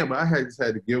his hand, but I just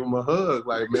had to give him a hug.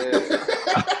 Like, man,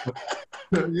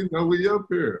 we up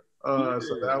here.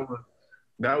 So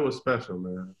that was special,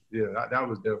 man. Yeah, that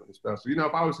was definitely special.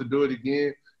 If I was to do it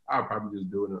again, I'll probably just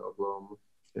do it in Oklahoma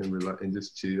and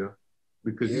just chill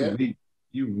because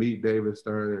you meet David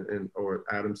Stern or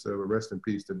Adam Silver. Rest in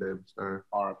peace to David Stern.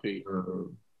 R.I.P.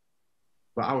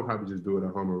 But I would probably just do it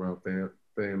at home around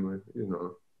family, you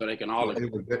know. So they can all.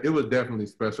 It was definitely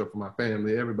special for my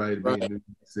family. Everybody to be in New York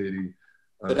City.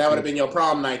 So that would have been your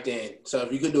prom night then. So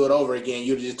if you could do it over again,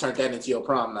 you'd just turn that into your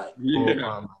prom night.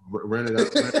 Yeah. Rented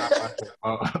out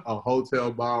a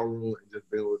hotel ballroom and just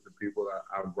been with the people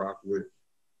I rock with.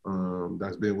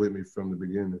 That's been with me from the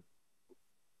beginning.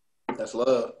 That's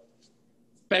love.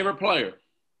 Favorite player?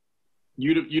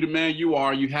 You the man you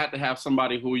are. You had to have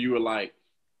somebody who you were like,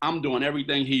 I'm doing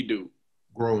everything he do.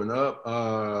 Growing up,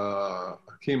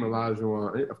 Hakeem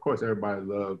Olajuwon. Of course, everybody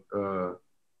loved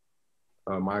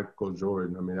Michael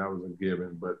Jordan. I mean, that was a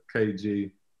given. But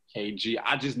KG.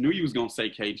 I just knew you was gonna say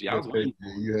KG. I was KG,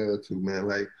 you had to, man.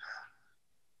 Like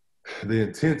the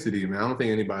intensity, man. I don't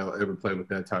think anybody will ever play with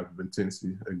that type of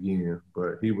intensity again.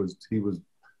 But he was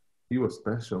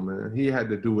special, man. He had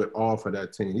to do it all for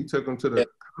that team. He took them to the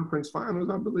conference finals,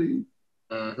 I believe.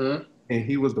 Mm-hmm. And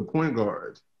he was the point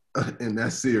guard in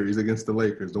that series against the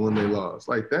Lakers, the one they lost.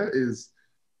 Like that is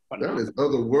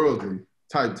otherworldly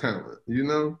type talent, you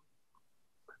know?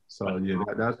 So yeah,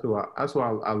 that's who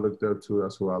I looked up to.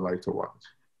 That's who I like to watch.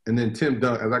 And then Tim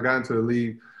Duncan, as I got into the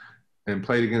league and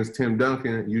played against Tim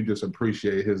Duncan, you just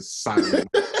appreciate his silence.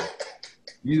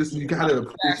 you gotta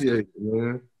appreciate it,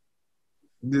 man.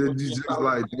 You just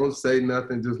like don't say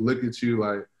nothing, just look at you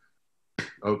like,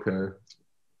 okay.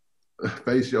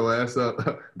 Face your ass up,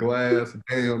 glass,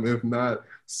 damn, if not,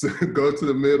 go to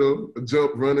the middle,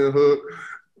 jump, running hook,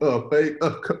 fake,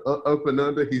 up and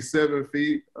under. He's 7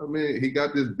 feet. I mean, he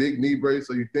got this big knee brace,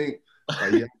 so you think,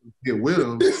 like, yeah, get with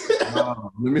him.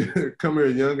 Let me come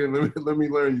here, youngin. Let me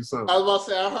learn you something. I was about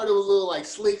to say, I heard it was a little like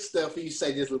slick stuff. You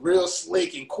say just real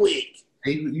slick and quick.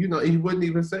 He wouldn't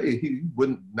even say it. He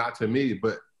wouldn't, not to me,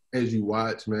 but as you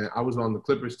watch, man, I was on the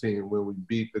Clippers team when we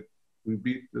beat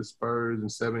the Spurs in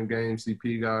 7 games.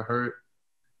 CP got hurt.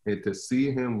 And to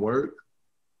see him work,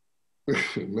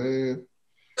 man.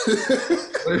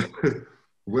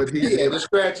 What he had to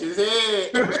scratch his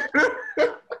head.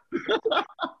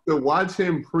 To watch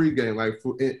him pregame, like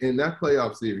in that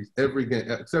playoff series, every game,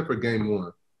 except for game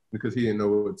 1, because he didn't know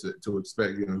what to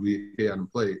expect. You know, he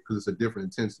hadn't played because it's a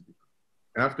different intensity.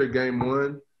 After game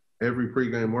 1, every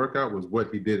pregame workout was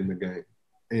what he did in the game.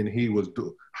 And he was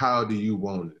how do you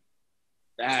want it?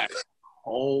 That's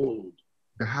cold.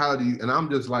 How do you? And I'm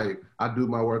just like, I do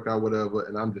my workout, whatever,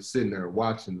 and I'm just sitting there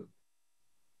watching him.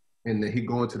 And then he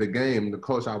go into the game, and the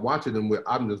coach I'm watching him with,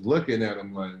 I'm just looking at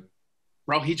him like,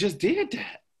 bro, he just did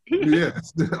that.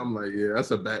 Yes. I'm like, yeah,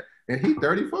 that's a bad. And he's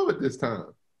 34 at this time.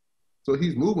 So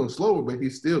he's moving slower, but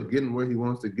he's still getting where he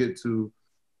wants to get to.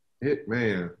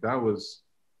 Man, that was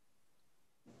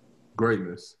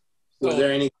greatness. Was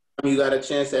there any time you got a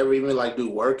chance to ever even like do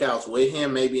workouts with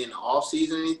him, maybe in the off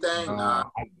season or anything? Nah.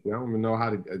 I don't even know how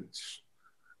to.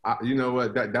 You know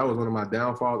what? That was one of my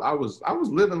downfalls. I was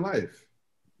living life,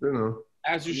 you know.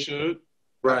 As you should.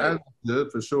 Right. As you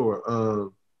should, for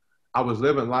sure. I was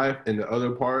living life, and the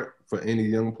other part for any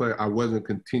young player, I wasn't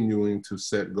continuing to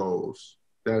set goals.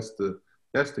 That's the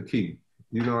key.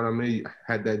 You know what I mean?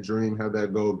 Had that dream, have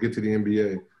that goal, get to the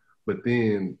NBA, but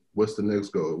then what's the next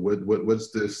goal?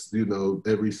 What's this? You know,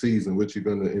 every season, what you're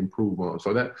gonna improve on?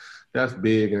 So that's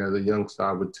big. And as a youngster,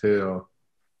 I would tell,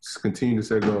 just continue to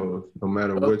set goals, no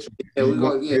matter what.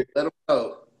 Let them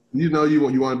go. You know, you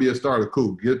want to be a starter,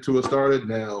 cool. Get to a starter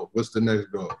now. What's the next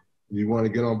goal? You want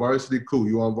to get on varsity? Cool,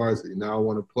 you on varsity. Now I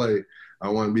want to play. I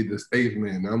want to be the 8th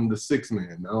man. Now I'm the 6th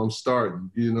man. Now I'm starting.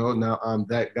 You know, now I'm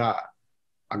that guy.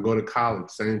 I go to college,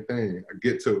 same thing. I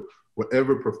get to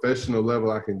whatever professional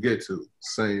level I can get to,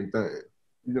 same thing.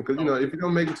 You know, because, you know, if you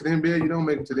don't make it to the NBA, you don't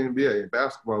make it to the NBA. In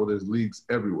basketball, there's leagues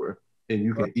everywhere, and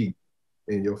you can eat,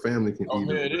 and your family can eat.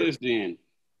 Here it is then.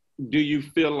 Do you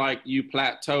feel like you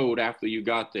plateaued after you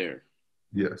got there?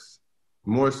 Yes.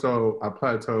 More so, I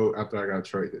plateaued after I got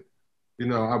traded. You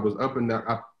know, I was up and down.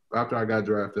 After I got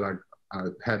drafted, I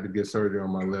had to get surgery on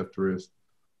my left wrist.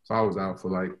 So I was out for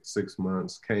like 6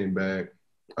 months, came back,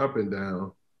 up and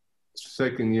down.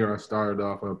 Second year, I started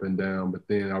off up and down, but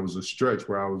then I was a stretch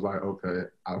where I was like, okay,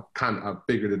 I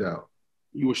figured it out.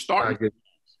 You were starting?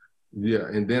 Yeah,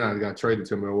 and then I got traded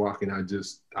to Milwaukee, and I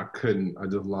just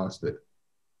lost it.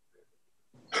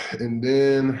 And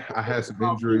then I had some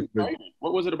injuries.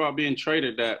 What was it about being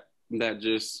traded that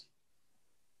just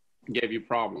gave you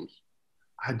problems?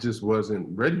 I just wasn't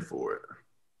ready for it.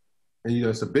 And, you know,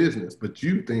 it's a business, but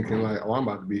you thinking like, oh, I'm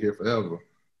about to be here forever.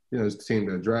 You know, it's the team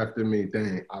that drafted me.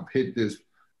 Dang, I've hit this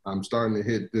I'm starting to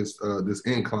hit this this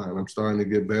incline. I'm starting to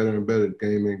get better and better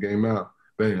game in, game out.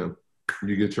 Bam,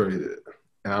 you get traded.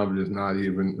 And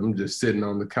I'm just sitting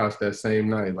on the couch that same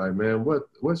night like, man,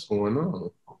 what's going on?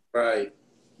 Right.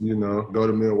 You know, go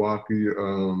to Milwaukee.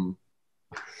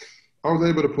 I was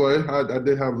able to play. I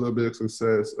did have a little bit of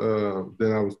success.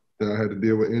 Then I had to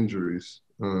deal with injuries.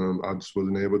 I just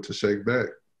wasn't able to shake back.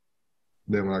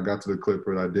 Then when I got to the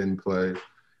Clippers, I didn't play.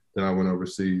 Then I went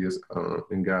overseas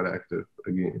and got active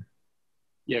again.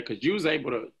 Yeah, because you was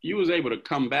able to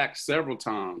come back several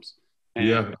times. And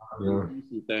do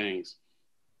some things.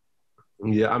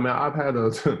 Yeah, I mean, I've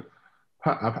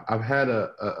had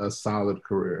a solid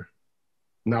career.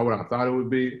 Not what I thought it would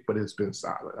be, but it's been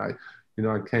solid. I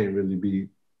can't really be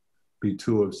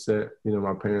too upset. You know,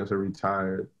 my parents are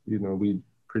retired. You know, we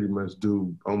pretty much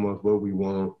do almost what we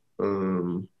want.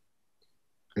 And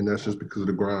that's just because of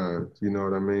the grind, you know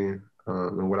what I mean?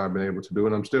 And what I've been able to do.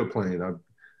 And I'm still playing.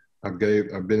 I've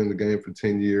been in the game for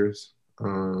 10 years.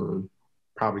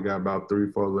 Probably got about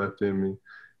 3-4 left in me.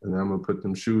 And I'm going to put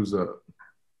them shoes up.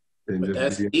 But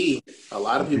that's key. A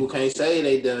lot of people can't say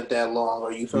they done it that long,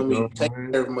 or you feel me? Take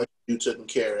care of much you taken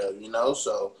care of, you know?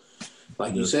 So,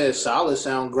 like you said, solid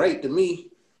sound great to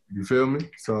me. You feel me?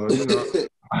 So, you know,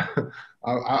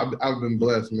 I've been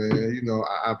blessed, man. You know,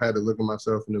 I've had to look at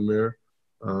myself in the mirror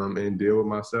and deal with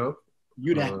myself.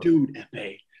 You that dude,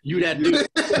 Ekpe. You that dude.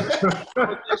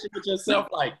 With yourself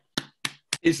like,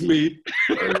 it's me.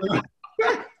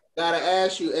 Gotta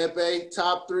ask you, Ekpe,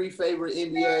 top 3 favorite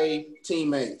NBA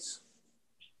teammates.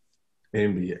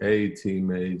 NBA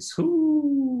teammates.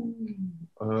 Who?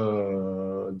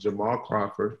 Jamal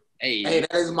Crawford. Hey,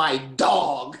 that is my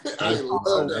dog. I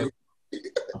love that.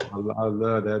 I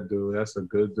love that dude. That's a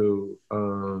good dude.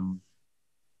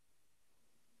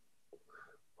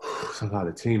 It's a lot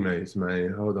of teammates,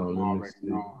 man. Hold on, let me see.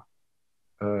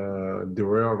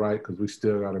 Darrell Wright, because we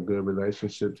still got a good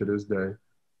relationship to this day.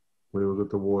 We were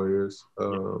with the Warriors.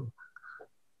 Karan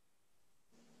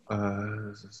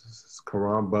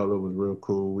Butler was real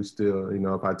cool. We still, you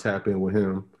know, if I tap in with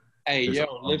him. Hey,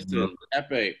 listen,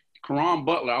 Ekpe. Karan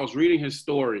Butler, I was reading his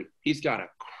story. He's got a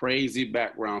crazy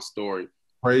background story.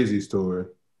 Crazy story.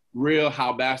 Real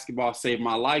how basketball saved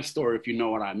my life story, if you know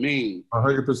what I mean.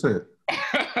 100%.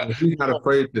 He's not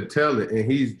afraid to tell it. And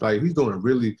he's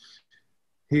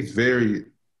very,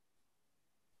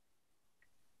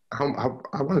 I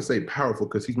want to say powerful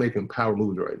because he's making power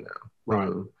moves right now.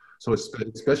 Right. So it's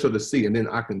special to see. And then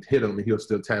I can hit him and he'll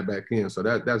still tap back in. So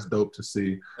that's dope to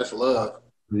see. That's love.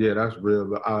 Yeah, that's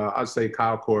real. I'd say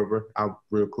Kyle Korver. I'm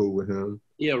real cool with him.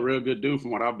 Yeah, real good dude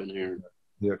from what I've been hearing.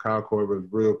 Yeah, Kyle Korver is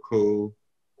real cool.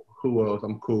 Who else?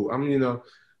 I'm cool. I mean, you know,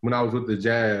 when I was with the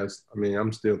Jazz, I mean,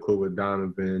 I'm still cool with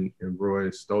Donovan and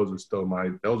Royce. Those are my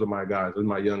guys. Those are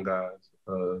my young guys.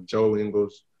 Joe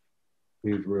Ingles,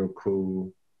 he's real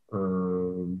cool. I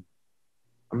mean,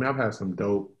 I've had some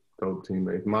dope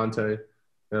teammates. Monte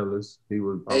Ellis, he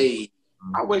was. Hey,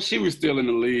 I wish he was still in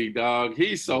the league, dog.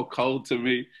 He's so cold to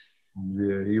me.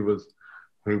 Yeah, he was.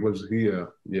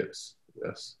 Yes,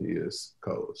 he is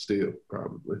cold still,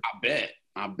 probably.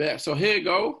 I bet. So here you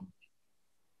go.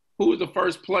 Who was the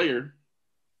first player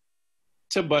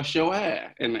to bust your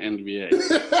ass in the NBA?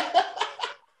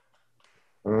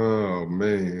 Oh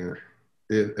man,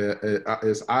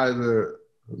 it's either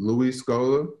Louis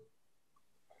Scola.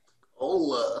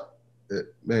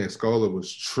 Man, Scola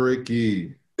was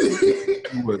tricky.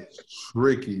 He was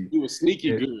tricky. He was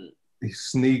sneaky good. He's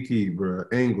sneaky, bro.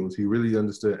 Angles. He really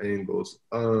understood angles.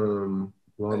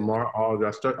 Lamar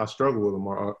Aldridge. I struggled with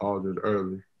Lamar Aldridge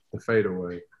early, the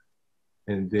fadeaway.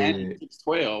 And then he's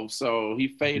 12, so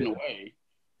he's fading away.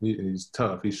 He's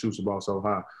tough. He shoots the ball so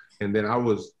high. And then I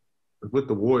was with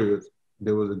the Warriors.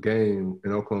 There was a game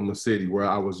in Oklahoma City where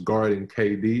I was guarding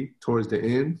KD towards the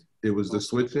end. It was the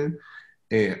switching.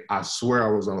 And I swear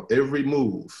I was on every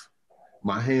move.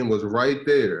 My hand was right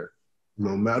there,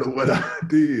 no matter what I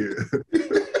did.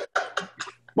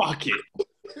 Fuck it.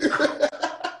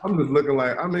 I'm just looking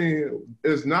like, I mean,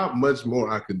 there's not much more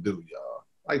I can do, y'all.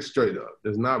 Like straight up,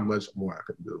 there's not much more I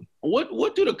can do.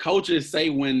 What do the coaches say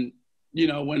when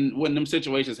them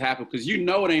situations happen? Because you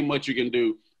know it ain't much you can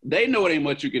do. They know it ain't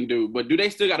much you can do, but do they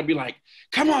still got to be like,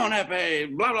 come on,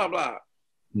 Ekpe, blah, blah, blah?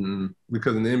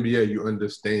 Because in the NBA, you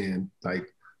understand, like,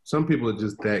 some people are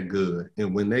just that good.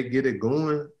 And when they get it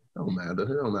going, it don't matter.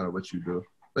 It don't matter what you do.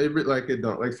 Like it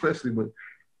don't. Like, especially when,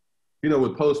 you know,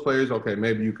 with post players, okay,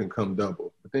 maybe you can come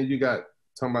double. But then you got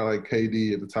somebody like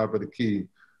KD at the top of the key.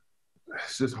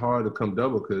 It's just hard to come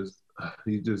double because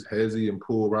he just hezzy and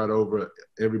pull right over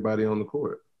everybody on the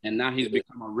court. And now he's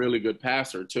become a really good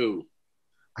passer, too.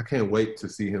 I can't wait to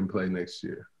see him play next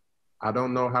year. I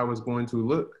don't know how it's going to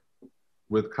look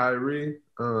with Kyrie,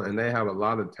 and they have a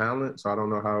lot of talent, so I don't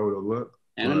know how it'll look.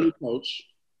 And a new coach.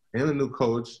 And a new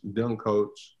coach, young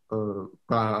coach.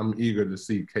 But I'm eager to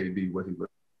see KD, what he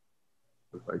looks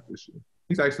like this year.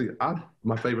 He's actually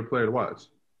my favorite player to watch.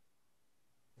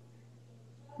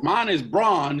 Mine is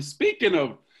Bron. Speaking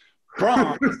of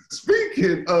Bron.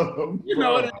 Speaking of you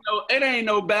know, it ain't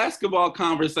no basketball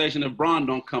conversation if Bron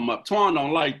don't come up. Twan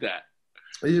don't like that.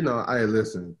 You know,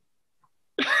 listen.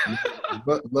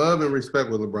 But love and respect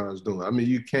what LeBron's doing. I mean,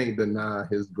 you can't deny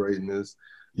his greatness.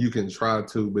 You can try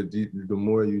to, but the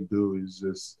more you do, it's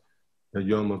just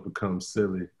you almost become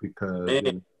silly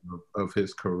because of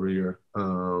his career.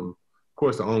 Of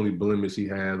course, the only blemish he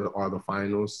had are the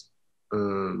finals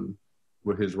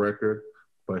with his record,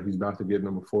 but he's about to get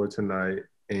number 4 tonight,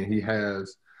 and he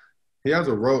has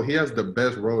the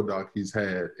best road dog he's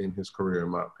had in his career, in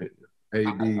my opinion.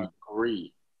 I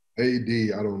agree.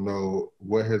 AD, I don't know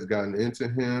what has gotten into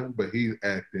him, but he's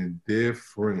acting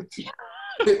different.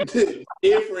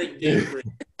 different.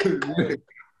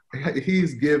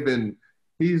 He's giving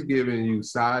you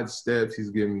side steps.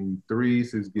 He's giving you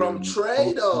threes. He's giving from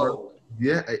Trey though.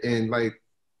 Yeah, and like,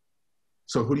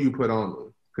 so who do you put on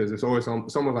him? Because it's almost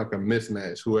like a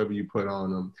mismatch. Whoever you put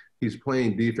on him, he's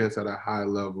playing defense at a high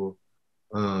level.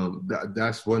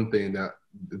 That's one thing that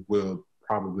will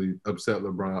probably upset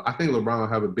LeBron. I think LeBron will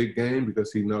have a big game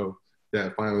because he knows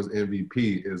that Finals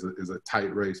MVP is a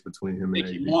tight race between him and AD.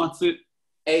 He wants it.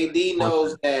 AD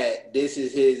knows that this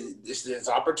is his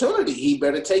opportunity. He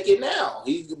better take it now.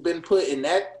 He's been put in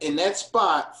that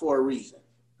spot for a reason.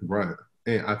 Right.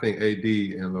 And I think AD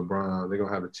and LeBron, they're going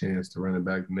to have a chance to run it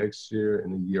back next year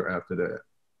and the year after that.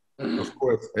 Of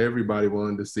course, everybody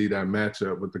wanted to see that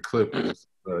matchup with the Clippers.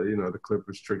 The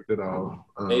Clippers tricked it off.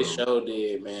 They sure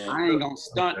did, man. I ain't going to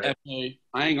stunt, Ekpe.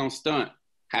 I ain't going to stunt.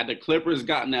 Had the Clippers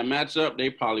gotten that matchup,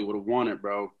 they probably would have won it,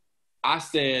 bro. I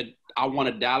said I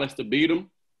wanted Dallas to beat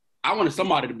them. I wanted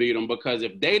somebody to beat them because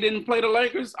if they didn't play the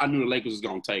Lakers, I knew the Lakers was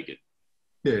going to take it.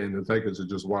 Yeah, and the Lakers have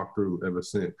just walked through ever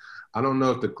since. I don't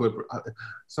know if the Clippers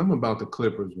 – something about the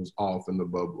Clippers was off in the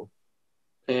bubble.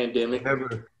 Pandemic.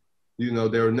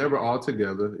 They were never all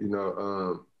together.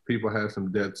 People had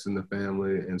some deaths in the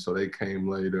family, and so they came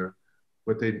later.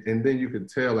 And then you could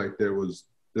tell, like, there was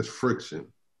this friction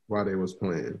while they was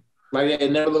playing. Like,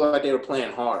 it never looked like they were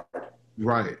playing hard.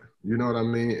 Right. You know what I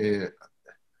mean? And,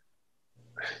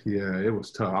 yeah, it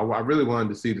was tough. I really wanted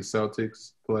to see the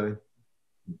Celtics play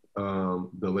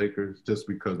the Lakers just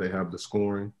because they have the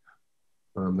scoring.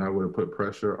 That would have put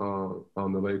pressure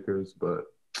on the Lakers. But,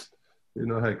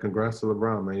 hey, congrats to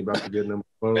LeBron, man. He about to get number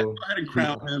 4. Go ahead and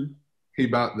crown him. He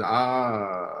about to,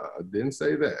 I didn't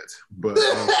say that. But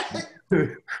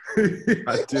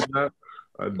I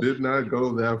did not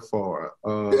go that far.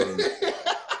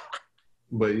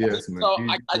 But yes, man. So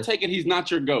I take it he's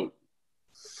not your GOAT.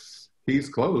 He's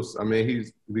close. I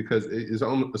mean, because it's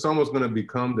almost going to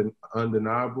become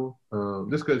undeniable,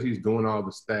 just because he's doing all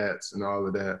the stats and all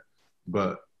of that.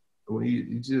 But when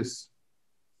you just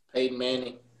Peyton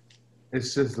Manning,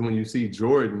 it's just when you see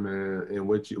Jordan, man, and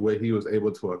what he was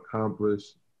able to accomplish,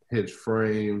 his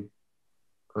frame.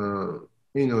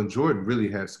 Jordan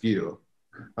really has skill.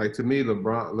 Like, to me,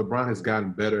 LeBron has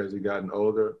gotten better as he gotten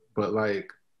older, but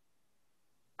like,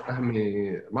 I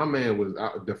mean, my man was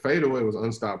 – the fadeaway was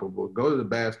unstoppable. Go to the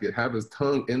basket, have his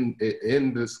tongue in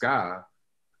the sky.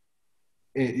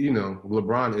 And,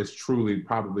 LeBron is truly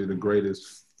probably the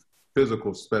greatest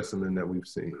physical specimen that we've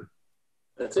seen.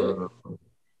 That's it.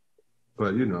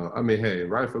 But, hey,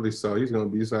 rightfully so. He's going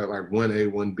to be like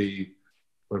 1A, 1B.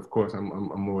 But, of course,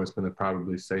 I'm always going to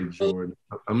probably say Jordan.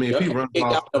 I mean, if he runs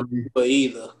off –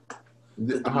 either.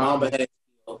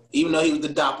 Even though he was the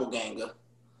doppelganger.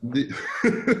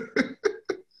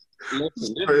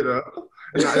 Straight up.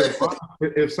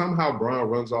 If somehow Bron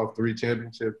runs off 3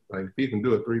 championships, like if he can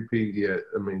do a 3-peat, you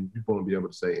won't be able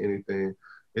to say anything.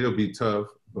 It'll be tough,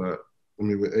 but I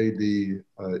mean, with AD,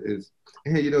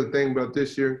 the thing about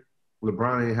this year,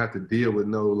 LeBron ain't have to deal with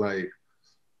no like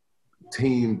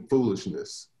team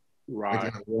foolishness.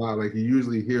 Right. Like you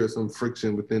usually hear some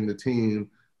friction within the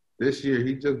team. This year,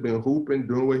 he's just been hooping,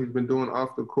 doing what he's been doing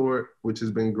off the court, which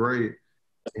has been great.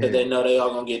 Because they know they all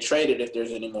going to get traded if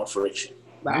there's any more friction.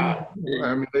 I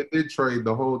mean, they did trade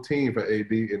the whole team for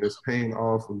AD, and it's paying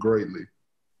off greatly.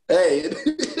 Hey.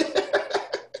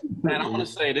 Man, I want to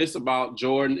say this about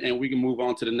Jordan, and we can move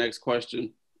on to the next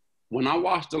question. When I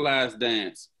watched The Last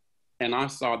Dance, and I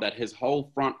saw that his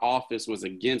whole front office was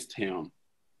against him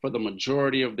for the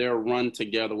majority of their run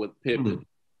together with Pippen,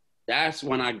 that's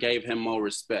when I gave him more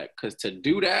respect. Because to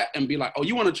do that and be like, oh,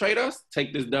 you want to trade us?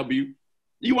 Take this W.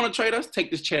 You want to trade us?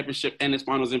 Take this championship and this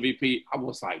finals MVP. I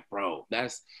was like, bro,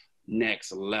 that's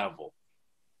next level.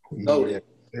 Yeah,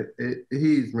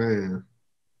 he's, man.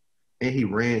 And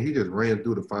he just ran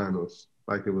through the finals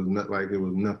like it was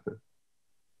nothing.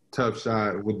 Tough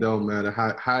shot. It don't matter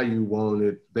how you want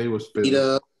it. They was beat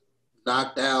up,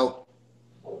 knocked out.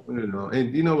 You know,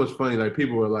 and you know what's funny? Like,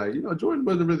 people were like, you know, Jordan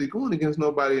wasn't really going against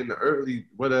nobody in the early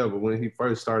whatever when he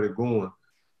first started going.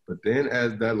 But then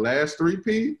as that last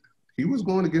three-peat, he was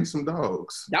going against some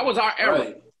dogs. That was our era.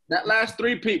 Right. That last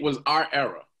three-peat was our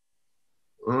era.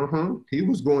 He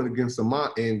was going against some,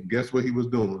 and guess what he was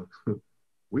doing?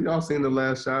 We all seen the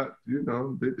last shot. You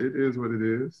know, it is what it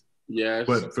is. Yes.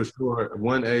 But for sure,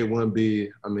 1A, 1B,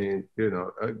 I mean, you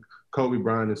know, Kobe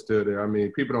Bryant is still there. I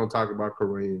mean, people don't talk about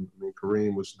Kareem. I mean,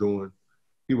 Kareem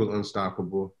he was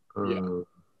unstoppable.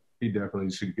 He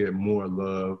definitely should get more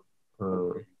love.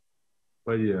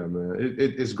 But yeah, man,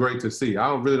 it's great to see.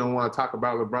 I really don't want to talk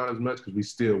about LeBron as much because we're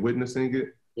still witnessing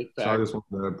it. Exactly. So I just want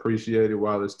to appreciate it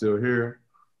while it's still here.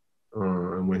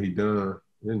 And when he done,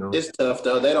 you know. It's tough,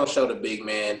 though. They don't show the big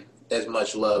man as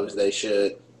much love as they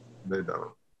should. They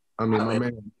don't. I mean, my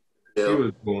man, he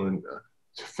was going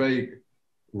fake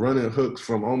running hooks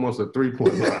from almost a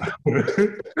three-point line.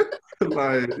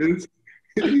 Like, he was,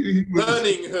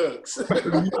 running hooks.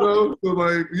 You know, so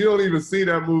like, you don't even see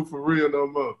that move for real no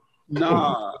more.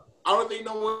 Nah. I don't think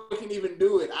no one can even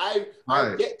do it. I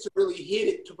get to really hit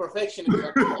it to perfection.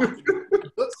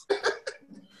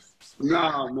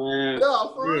 Nah, man.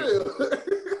 No, for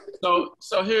real.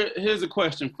 So here's a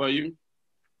question for you.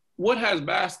 What has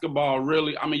basketball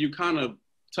really, I mean, you kind of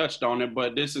touched on it,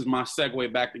 but this is my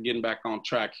segue back to getting back on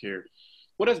track here.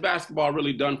 What has basketball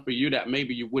really done for you that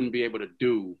maybe you wouldn't be able to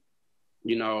do,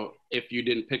 you know, if you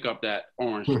didn't pick up that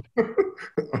orange?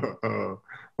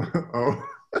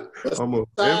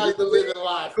 Besides the living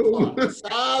life.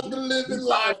 Besides the living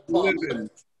life.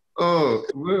 Oh,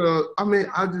 well, I mean,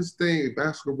 I just think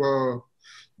basketball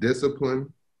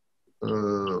discipline,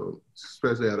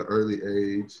 especially at an early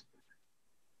age,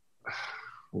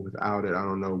 without it, I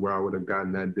don't know where I would have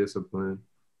gotten that discipline.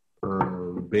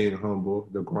 Being humble,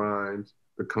 the grind,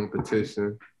 the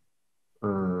competition.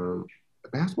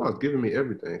 Basketball has given me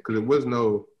everything because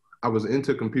I was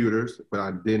into computers, but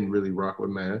I didn't really rock with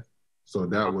math. So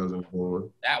that wasn't going.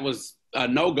 That was a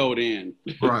no-go then.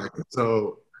 Right.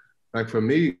 So, like, for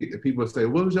me, if people say,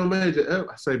 what was your major?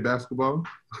 I say basketball.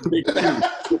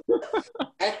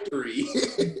 Factory.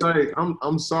 Like,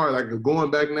 I'm sorry. Like, going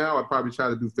back now, I'd probably try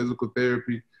to do physical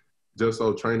therapy just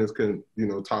so trainers can, you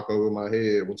know, talk over my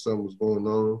head when something was going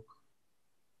on.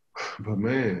 But,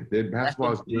 man, that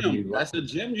basketball is really That's a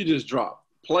gem you just dropped.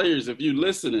 Players, if you're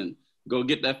listening, go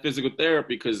get that physical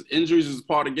therapy because injuries is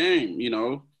part of the game, you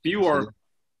know. Few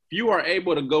are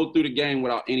able to go through the game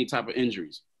without any type of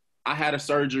injuries. I had a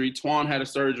surgery. Twan had a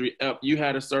surgery. You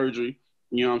had a surgery.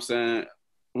 You know what I'm saying?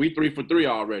 We 3 for 3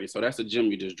 already, so that's a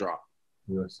gem you just dropped.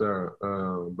 Yes, sir.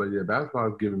 But, yeah, basketball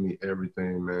has given me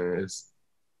everything, man. It's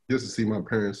just to see my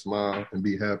parents smile and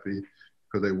be happy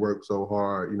because they worked so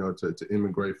hard, you know, to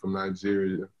immigrate from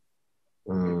Nigeria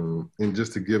and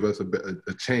just to give us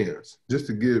a chance, just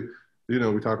to give – you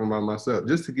know, we're talking about myself,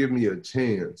 just to give me a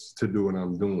chance to do what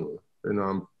I'm doing. And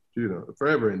I'm, you know,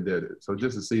 forever indebted. So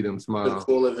just to see them smile,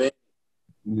 full event,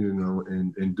 you know,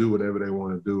 and do whatever they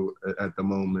want to do at the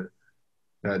moment,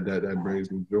 that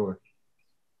brings me joy.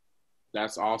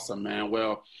 That's awesome, man.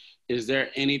 Well, is there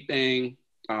anything,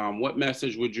 what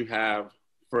message would you have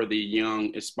for the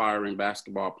young, aspiring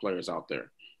basketball players out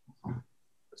there?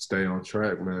 Stay on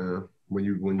track, man. When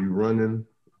you running,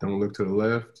 don't look to the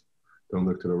left. Don't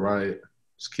look to the right.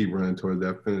 Just keep running towards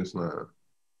that finish line.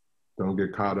 Don't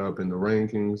get caught up in the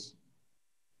rankings.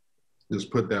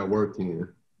 Just put that work in.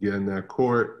 Get in that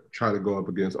court. Try to go up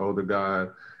against older guys.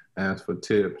 Ask for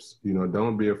tips. You know,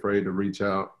 don't be afraid to reach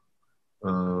out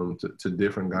to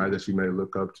different guys that you may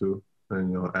look up to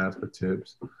and, you know, ask for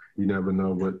tips. You never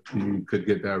know what you could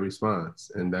get that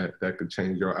response, and that could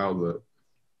change your outlook.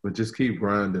 But just keep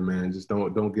grinding, man. Just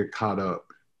don't get caught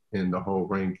up in the whole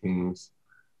rankings.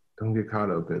 Don't get caught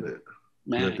up in it.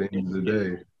 Man, at the end of the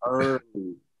day.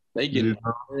 Early. They get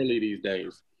early these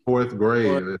days. Fourth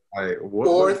grade. It's like,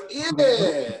 what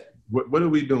are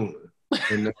we doing?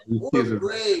 And these kids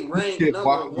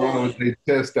walking around with their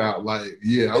chest out like,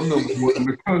 yeah, I'm number one in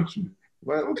the country.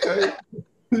 Like, okay.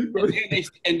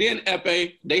 and then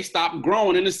Ekpe, they stopped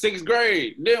growing in the 6th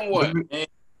grade. Then what?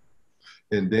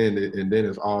 And then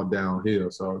it's all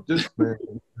downhill. So just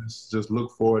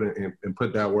look forward and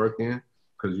put that work in.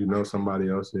 Because you know somebody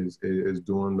else is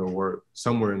doing the work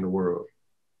somewhere in the world,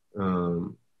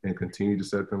 and continue to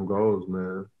set them goals,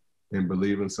 man, and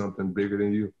believe in something bigger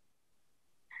than you.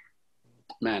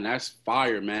 Man, that's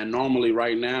fire, man. Normally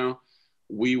right now,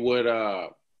 we would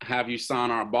have you sign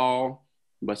our ball,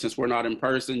 but since we're not in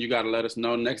person, you got to let us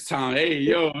know next time. Hey,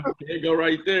 yo, there you go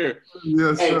right there.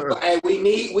 Yes, sir. Hey, we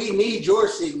need your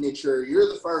signature.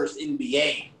 You're the first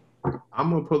NBA.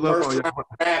 I'm gonna pull up on you.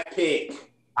 Draft pick.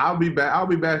 I'll be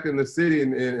back in the city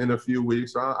in a few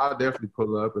weeks. So I'll definitely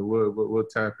pull up and we'll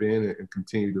tap in and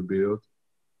continue to build.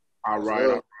 All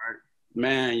right.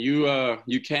 Man,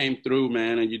 you came through,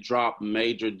 man, and you dropped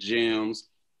major gems.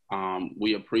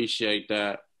 We appreciate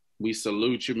that. We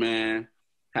salute you, man.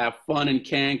 Have fun in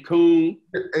Cancun.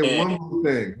 And one more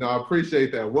thing. No, I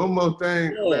appreciate that. One more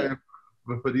thing, man,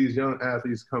 for these young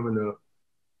athletes coming up,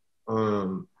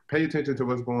 pay attention to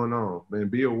what's going on, man.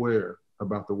 Be aware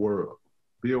about the world.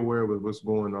 Be aware of what's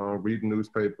going on. Read the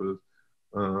newspapers.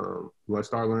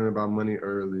 Start learning about money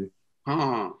early.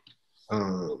 And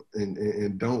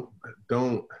don't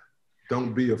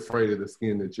be afraid of the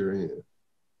skin that you're in.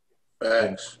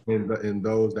 Facts. And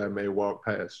those that may walk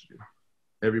past you.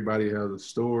 Everybody has a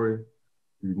story.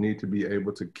 You need to be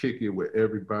able to kick it with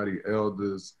everybody,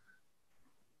 elders,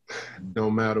 no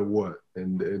matter what,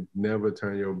 and never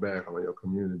turn your back on your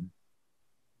community.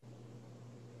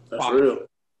 That's real.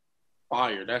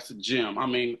 Fire. That's a gem. I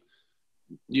mean,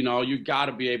 you got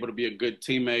to be able to be a good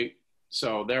teammate.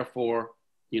 So therefore,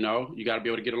 you got to be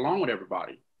able to get along with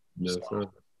everybody. Yes, sir.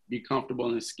 Be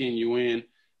comfortable and skin you in.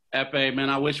 Ekpe, man,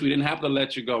 I wish we didn't have to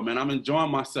let you go, man. I'm enjoying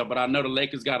myself, but I know the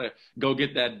Lakers got to go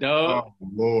get that dub. Oh,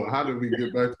 Lord. How did we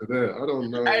get back to that? I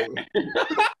don't know. Hey,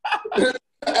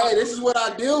 this is what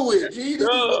I deal with, G. This is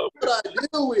what I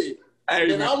deal with. Hey,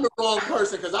 and man, I'm the wrong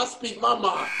person because I speak my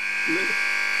mind.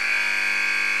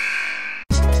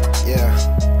 Yeah.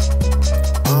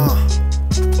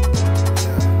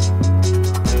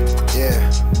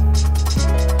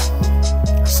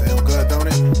 Sound good, don't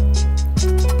it?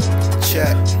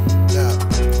 Check.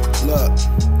 Look.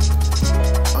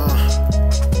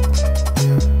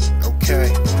 Okay.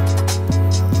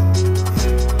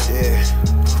 Yeah.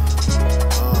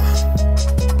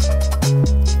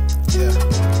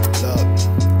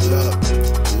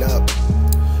 Look.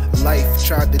 Life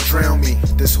tried to drown me.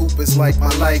 This hoop is like my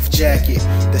life jacket.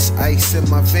 This ice in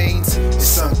my veins is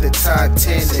something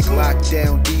Titanic.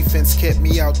 Lockdown defense kept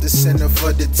me out the center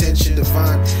for detention.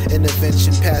 Divine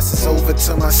intervention passes over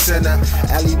to my center.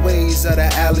 Alleyways are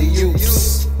the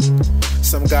alley-oops.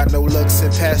 Some got no looks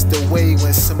and passed away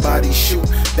when somebody shoot.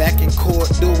 Back in court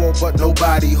duo, but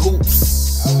nobody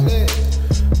hoops.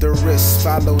 The wrists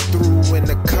follow through and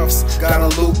the cuffs got a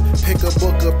loop. Pick a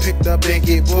book up, picked up and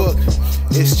get booked.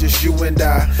 It's just you and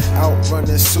I, out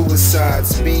running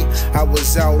suicides. Me, I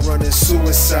was out running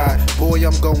suicide. Boy,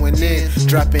 I'm going in,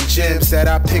 dropping gems that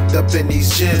I picked up in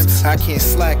these gyms. I can't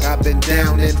slack, I've been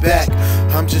down and back.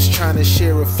 I'm just trying to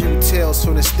share a few tales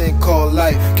from this thing called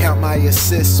life. Count my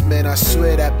assists, man, I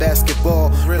swear that basketball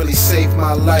really saved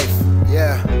my life.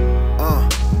 Yeah,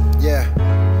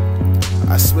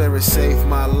 I swear it saved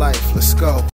my life. Let's go.